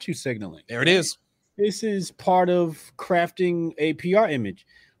virtue signaling. There it is. This is part of crafting a PR image.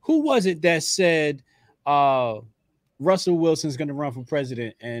 Who was it that said Russell Wilson's going to run for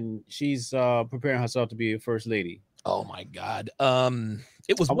president and she's preparing herself to be a first lady? Oh my God.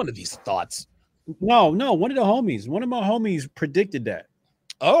 It was one of these thoughts. No, one of the homies. One of my homies predicted that.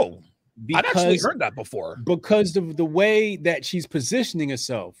 Oh, I'd actually heard that before. Because of the way that she's positioning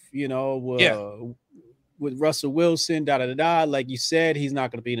herself, you know, with Russell Wilson, like you said, he's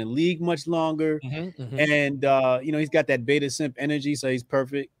not going to be in the league much longer. And, you know, he's got that beta simp energy, so he's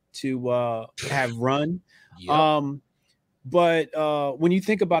perfect to have run. Yep. But when you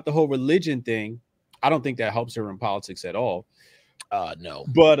think about the whole religion thing, I don't think that helps her in politics at all. No,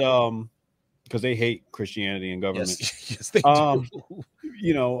 but because they hate Christianity and government. Yes, they do.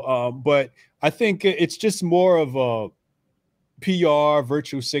 You know, but I think it's just more of a PR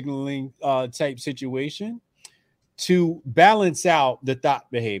virtual signaling type situation to balance out the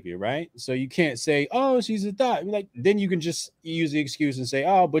thought behavior, right? So you can't say, "Oh, she's a thought." Like then you can just use the excuse and say,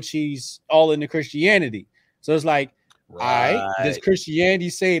 "Oh, but she's all into Christianity." So it's like, all right, does Christianity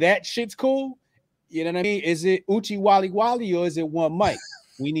say that shit's cool? You know what I mean? Is it Uchi Wally Wally or is it one mic?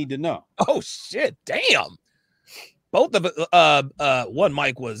 We need to know. Oh shit! Damn. Both of one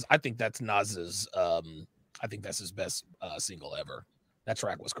mic was. I think that's Nas's. I think that's his best single ever. That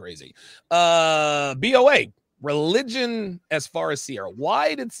track was crazy. BOA religion as far as Ciara.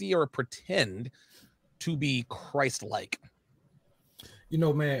 Why did Ciara pretend to be Christ-like? You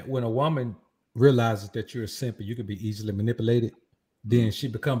know, man, when a woman realizes that you're a simp and you can be easily manipulated, then she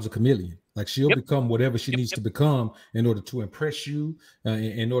becomes a chameleon. Like she'll become whatever she needs to become in order to impress you,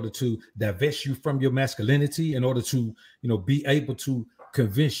 in order to divest you from your masculinity, in order to, you know, be able to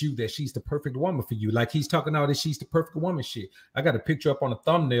convince you that she's the perfect woman for you. Like he's talking all this, she's the perfect woman shit. I got a picture up on a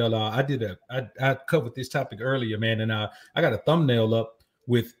thumbnail. I covered this topic earlier, man, and I got a thumbnail up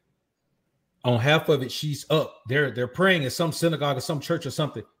with on half of it. She's up. They're praying at some synagogue or some church or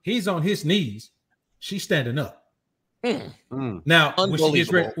something. He's on his knees. She's standing up. Now, when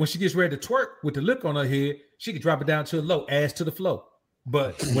she gets ready to twerk with the look on her head, she can drop it down to a low, ass to the floor.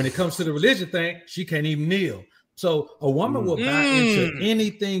 But when it comes to the religion thing, she can't even kneel. So a woman will buy into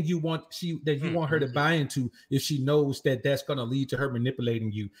anything you want that you want her to buy into if she knows that that's going to lead to her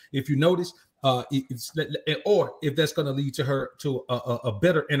manipulating you. If you notice, or if that's going to lead to her to a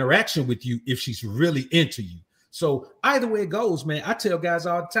better interaction with you if she's really into you. So either way it goes, man, I tell guys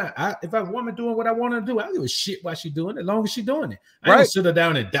all the time, if I have a woman doing what I want her to do, I don't give a shit why she's doing it, as long as she's doing it. I don't sit her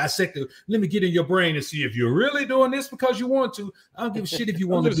down and dissect it. Let me get in your brain and see if you're really doing this because you want to. I don't give a shit if you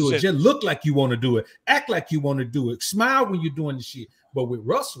want to do it. Just look like you want to do it. Act like you want to do it. Smile when you're doing the shit. But with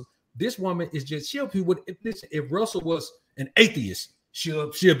Russell, this woman is just, she'll be with, if Russell was an atheist,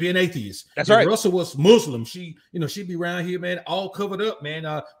 she'll be an atheist. That's right. Russell was Muslim. She'd be around here, man, all covered up,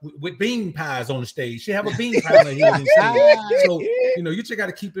 man, with bean pies on the stage. She have a bean pie on her head. So, you just got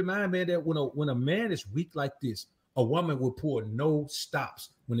to keep in mind, man, that when a man is weak like this, a woman will pour no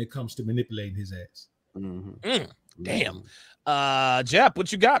stops when it comes to manipulating his ass. Damn. Jap,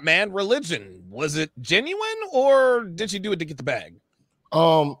 what you got, man? Religion, was it genuine or did she do it to get the bag?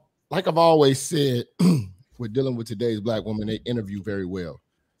 Like I've always said, we're dealing with today's black women. They interview very well.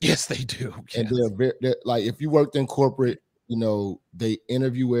 Yes, they do. Yes. And they're like, if you worked in corporate, they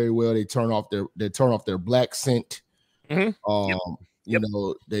interview very well. They turn off their black scent. They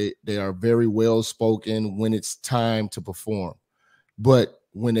are very well spoken when it's time to perform. But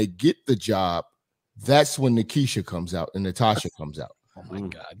when they get the job, that's when Nikisha comes out and Natasha comes out. Oh my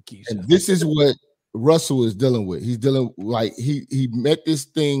God, Keisha. And this is what Russell is dealing with. He's dealing like he met this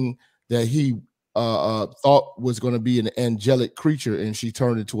thing that he thought was going to be an angelic creature, and she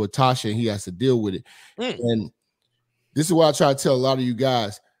turned into a Tasha, and he has to deal with it. And this is why I try to tell a lot of you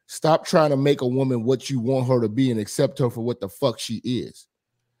guys: stop trying to make a woman what you want her to be and accept her for what the fuck she is.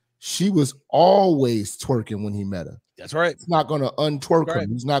 She was always twerking when he met her. That's right. He's not going to untwerk her.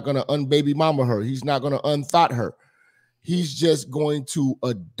 He's not going to unbaby mama her. He's not going to unthought her. He's just going to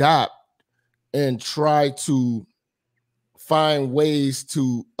adapt and try to find ways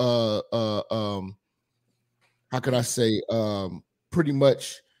to how can I say pretty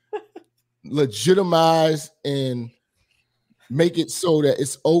much legitimize and make it so that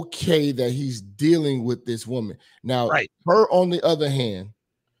it's okay that he's dealing with this woman. Now, her on the other hand,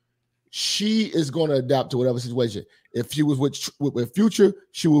 she is going to adapt to whatever situation. If she was with Future,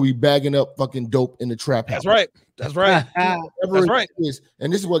 she will be bagging up fucking dope in the trap house. That's right. That's right. That's right.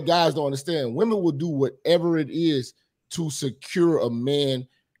 And this is what guys don't understand. Women will do whatever it is to secure a man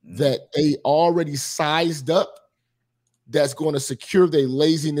that they already sized up that's going to secure their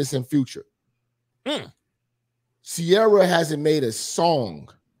laziness in Future. Ciara hasn't made a song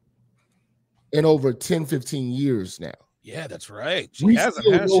in over 10, 15 years now. Yeah, that's right. We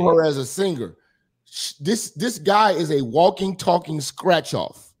still know her as a singer. This guy is a walking, talking scratch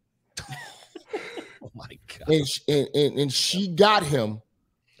off. Oh my God. And she got him.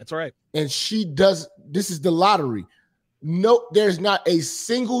 That's right. And she does. This is the lottery. No, there's not a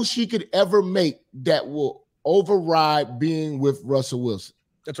single she could ever make that will override being with Russell Wilson.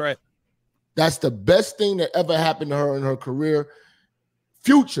 That's right. That's the best thing that ever happened to her in her career.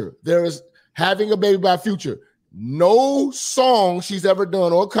 Future, there is having a baby by Future. No song she's ever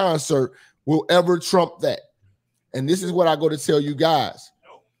done or concert will ever trump that. And this is what I go to tell you guys.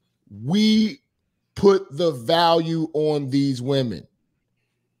 We put the value on these women.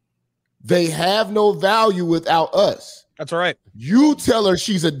 They have no value without us. That's right. You tell her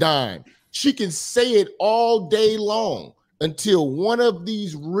she's a dime. She can say it all day long until one of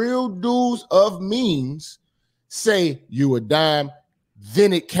these real dudes of memes say you a dime,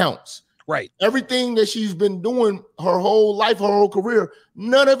 then it counts. Right. Everything that she's been doing her whole life, her whole career,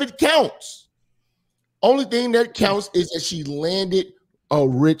 none of it counts. Only thing that counts is that she landed a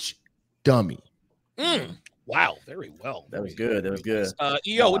rich dummy. Wow, very well. That was good. That was good.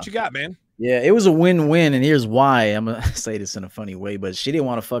 EO, what you got, man? Yeah, it was a win-win, and here's why. I'm gonna say this in a funny way, but she didn't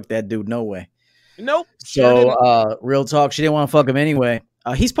want to fuck that dude no way. Nope. So, real talk, she didn't want to fuck him anyway.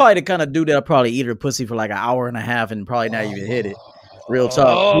 He's probably the kind of dude that'll probably eat her pussy for like an hour and a half and probably not even hit it. Real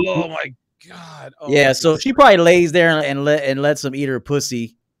talk. Oh my God. Oh, yeah, so she probably lays there and lets him eat her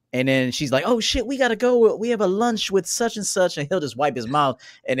pussy. And then she's like, "Oh shit, we gotta go. We have a lunch with such and such," and he'll just wipe his mouth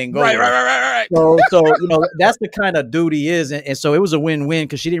and then go. Right. So that's the kind of dude he is, and so it was a win-win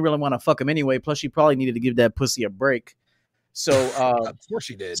because she didn't really want to fuck him anyway. Plus, she probably needed to give that pussy a break. So, of course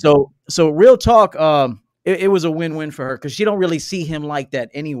she did. So real talk, it was a win-win for her because she don't really see him like that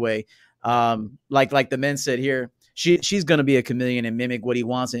anyway. Like the men said here. She's going to be a chameleon and mimic what he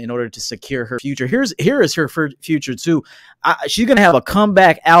wants in order to secure her future. Here is her future too. She's going to have a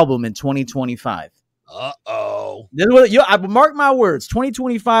comeback album in 2025. Uh-oh. This is what I mark my words.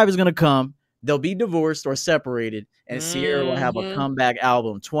 2025 is going to come. They'll be divorced or separated, and Ciara will have a comeback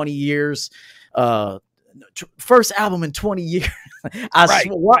album. 20 years. First album in 20 years.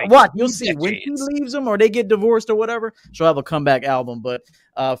 What you'll see when she leaves him or they get divorced or whatever. She'll have a comeback album. But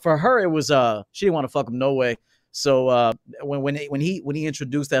for her, it was she didn't want to fuck him no way. So when he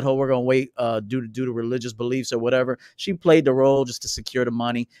introduced that whole we're gonna wait due to religious beliefs or whatever, she played the role just to secure the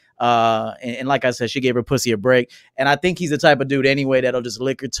money. And like I said, she gave her pussy a break. And I think he's the type of dude anyway that'll just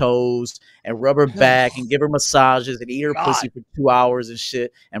lick her toes and rub her back and give her massages and eat her pussy for 2 hours and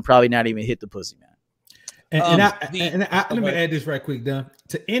shit, and probably not even hit the pussy, man. Let me add this right quick, Don.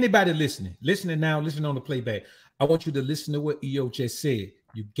 To anybody listening now, listen on the playback. I want you to listen to what EO just said.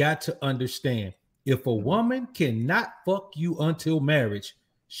 You got to understand. If a woman cannot fuck you until marriage,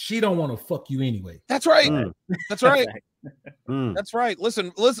 she don't want to fuck you anyway. That's right. That's right. That's right.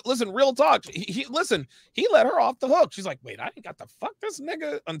 Listen. Real talk. He let her off the hook. She's like, wait, I ain't got to fuck this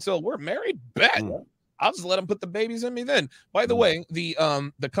nigga until we're married. Bet I'll just let him put the babies in me then. By the way, the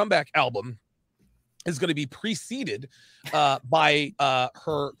comeback album is going to be preceded by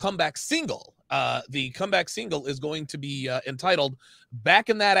her comeback single. The comeback single is going to be entitled "Back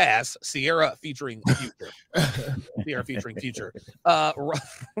in That Ass," Ciara featuring Future. Ciara featuring Future.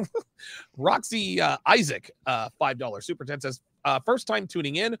 Roxy Isaac, $5 super chat says, first time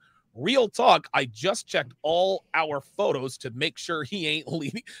tuning in. Real talk. I just checked all our photos to make sure he ain't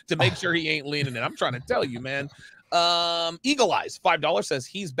leaning. In. I'm trying to tell you, man. Eagle Eyes, $5 says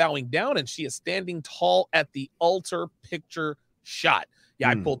he's bowing down and she is standing tall at the altar picture shot. Yeah,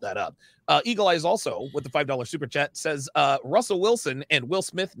 I pulled that up. Eagle Eyes also with the $5 super chat says Russell Wilson and Will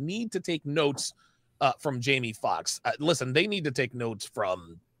Smith need to take notes from Jamie Foxx. Listen, they need to take notes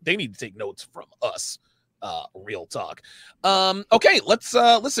from us. Real talk. Okay, let's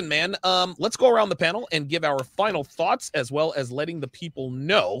listen, man. Let's go around the panel and give our final thoughts as well as letting the people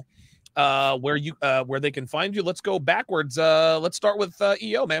know where they can find you. Let's go backwards. Let's start with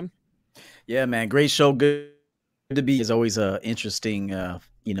EO, man. Yeah, man. Great show. Good to be. It's always a interesting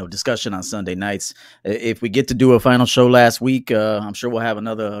discussion on Sunday nights. If we get to do a final show last week, I'm sure we'll have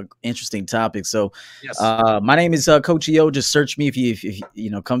another interesting topic. So yes. My name is Coach EO. Just search me if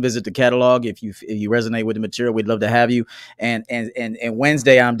you come visit the catalog. If you resonate with the material, we'd love to have you. And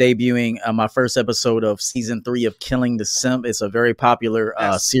Wednesday I'm debuting my first episode of season 3 of Killing the Simp. It's a very popular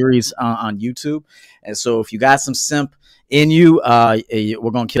series on YouTube. And so if you got some simp in you,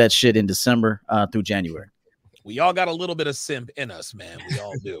 we're gonna kill that shit in December through January. We all got a little bit of simp in us, man. We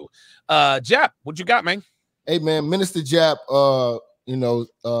all do. Jap, what you got, man? Hey, man, Minister Jap,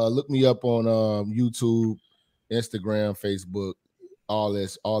 look me up on YouTube, Instagram, Facebook, all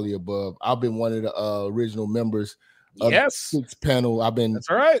the above. I've been one of the original members of the 6 panel. I've been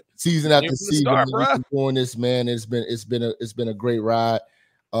season after season doing this, man. It's been a great ride.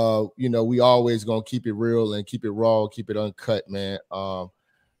 We always gonna keep it real and keep it raw, keep it uncut, man.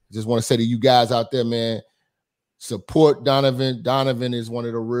 Just want to say to you guys out there, man, support Donovan. Donovan is one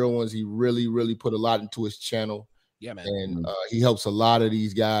of the real ones. He really, really put a lot into his channel. Yeah, man. And he helps a lot of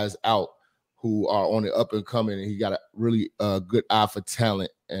these guys out who are on the up and coming. And he got a really good eye for talent.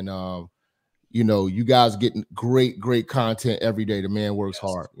 And, you guys getting great content every day. The man works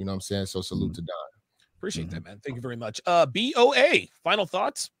hard. You know what I'm saying? So salute to Don. Appreciate that, man. Thank you very much. BOA, final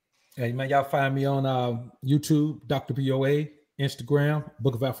thoughts? Hey man, y'all find me on YouTube, Dr. BOA, Instagram,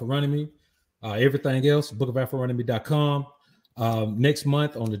 Book of Alpha Running Me, everything else, bookofalpharunningme.com. Next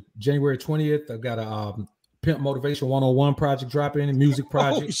month on the January 20th, I've got a Pimp Motivation 101 project dropping, a music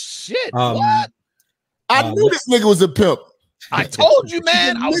project. Oh shit! What? I knew this nigga was a pimp. I told you,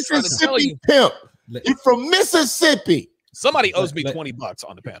 man. I was trying to tell Mississippi you. pimp. You're from Mississippi. Somebody owes me $20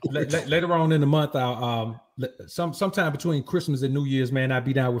 on the panel. Later on in the month, I'll sometime between Christmas and New Year's, man, I'll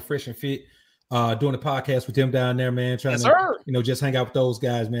be down with Fresh and Fit, doing a podcast with them down there, man. Trying to just hang out with those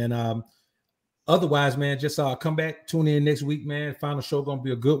guys, man. Otherwise, man, just come back, tune in next week, man. Final show gonna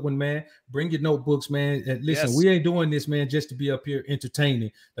be a good one, man. Bring your notebooks, man. And listen, we ain't doing this, man, just to be up here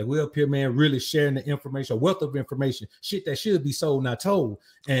entertaining. Like we're up here, man, really sharing the information, a wealth of information, shit that should be sold, not told.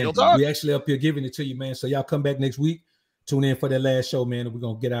 And we actually up here giving it to you, man. So y'all come back next week. Tune in for that last show, man, and we're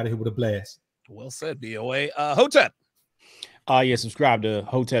gonna get out of here with a blast. Well said, BOA. Hotep. Yeah, subscribe to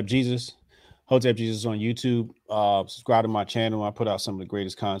Hotep Jesus. Hotep Jesus on YouTube. Subscribe to my channel. I put out some of the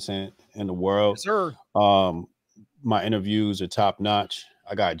greatest content in the world. Yes, sir. My interviews are top notch.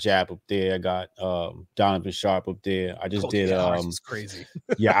 I got Jab up there. I got Donovan Sharp up there. I just did It's crazy.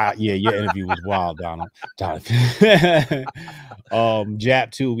 Yeah, your interview was wild, Donovan.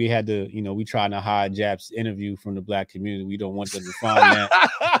 Jab too. We had to, we trying to hide Jab's interview from the black community. We don't want them to find that.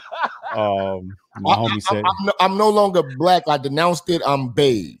 My homie said I'm no longer black. I denounced it. I'm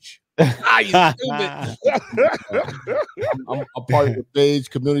beige. I'm a part of the beige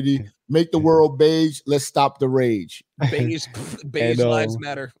community. Make the world beige. Let's stop the rage. Beige lives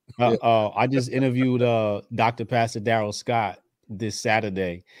matter. I just interviewed Dr. Pastor Darrell Scott this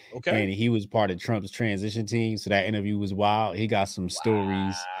Saturday. Okay. And he was part of Trump's transition team. So that interview was wild. He got some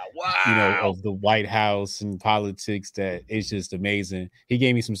stories, of the White House and politics that it's just amazing. He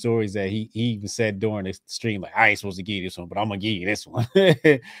gave me some stories that he even said during the stream, like, I ain't supposed to give you this one, but I'm gonna give you this one.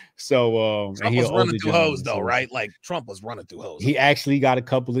 So Trump was running through hoes though, right? Like Trump was running through hoes. He actually got a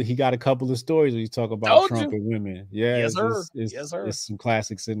couple of stories when he's talking about Trump and women. Yeah, yes, sir. There's some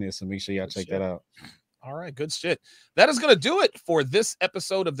classics in there, so make sure y'all check that out. All right, good shit. That is going to do it for this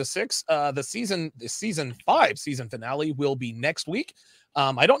episode of The Six. The season 5 season finale will be next week.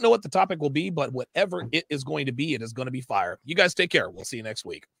 I don't know what the topic will be, but whatever it is going to be, it is going to be fire. You guys take care. We'll see you next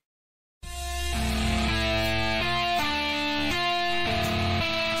week.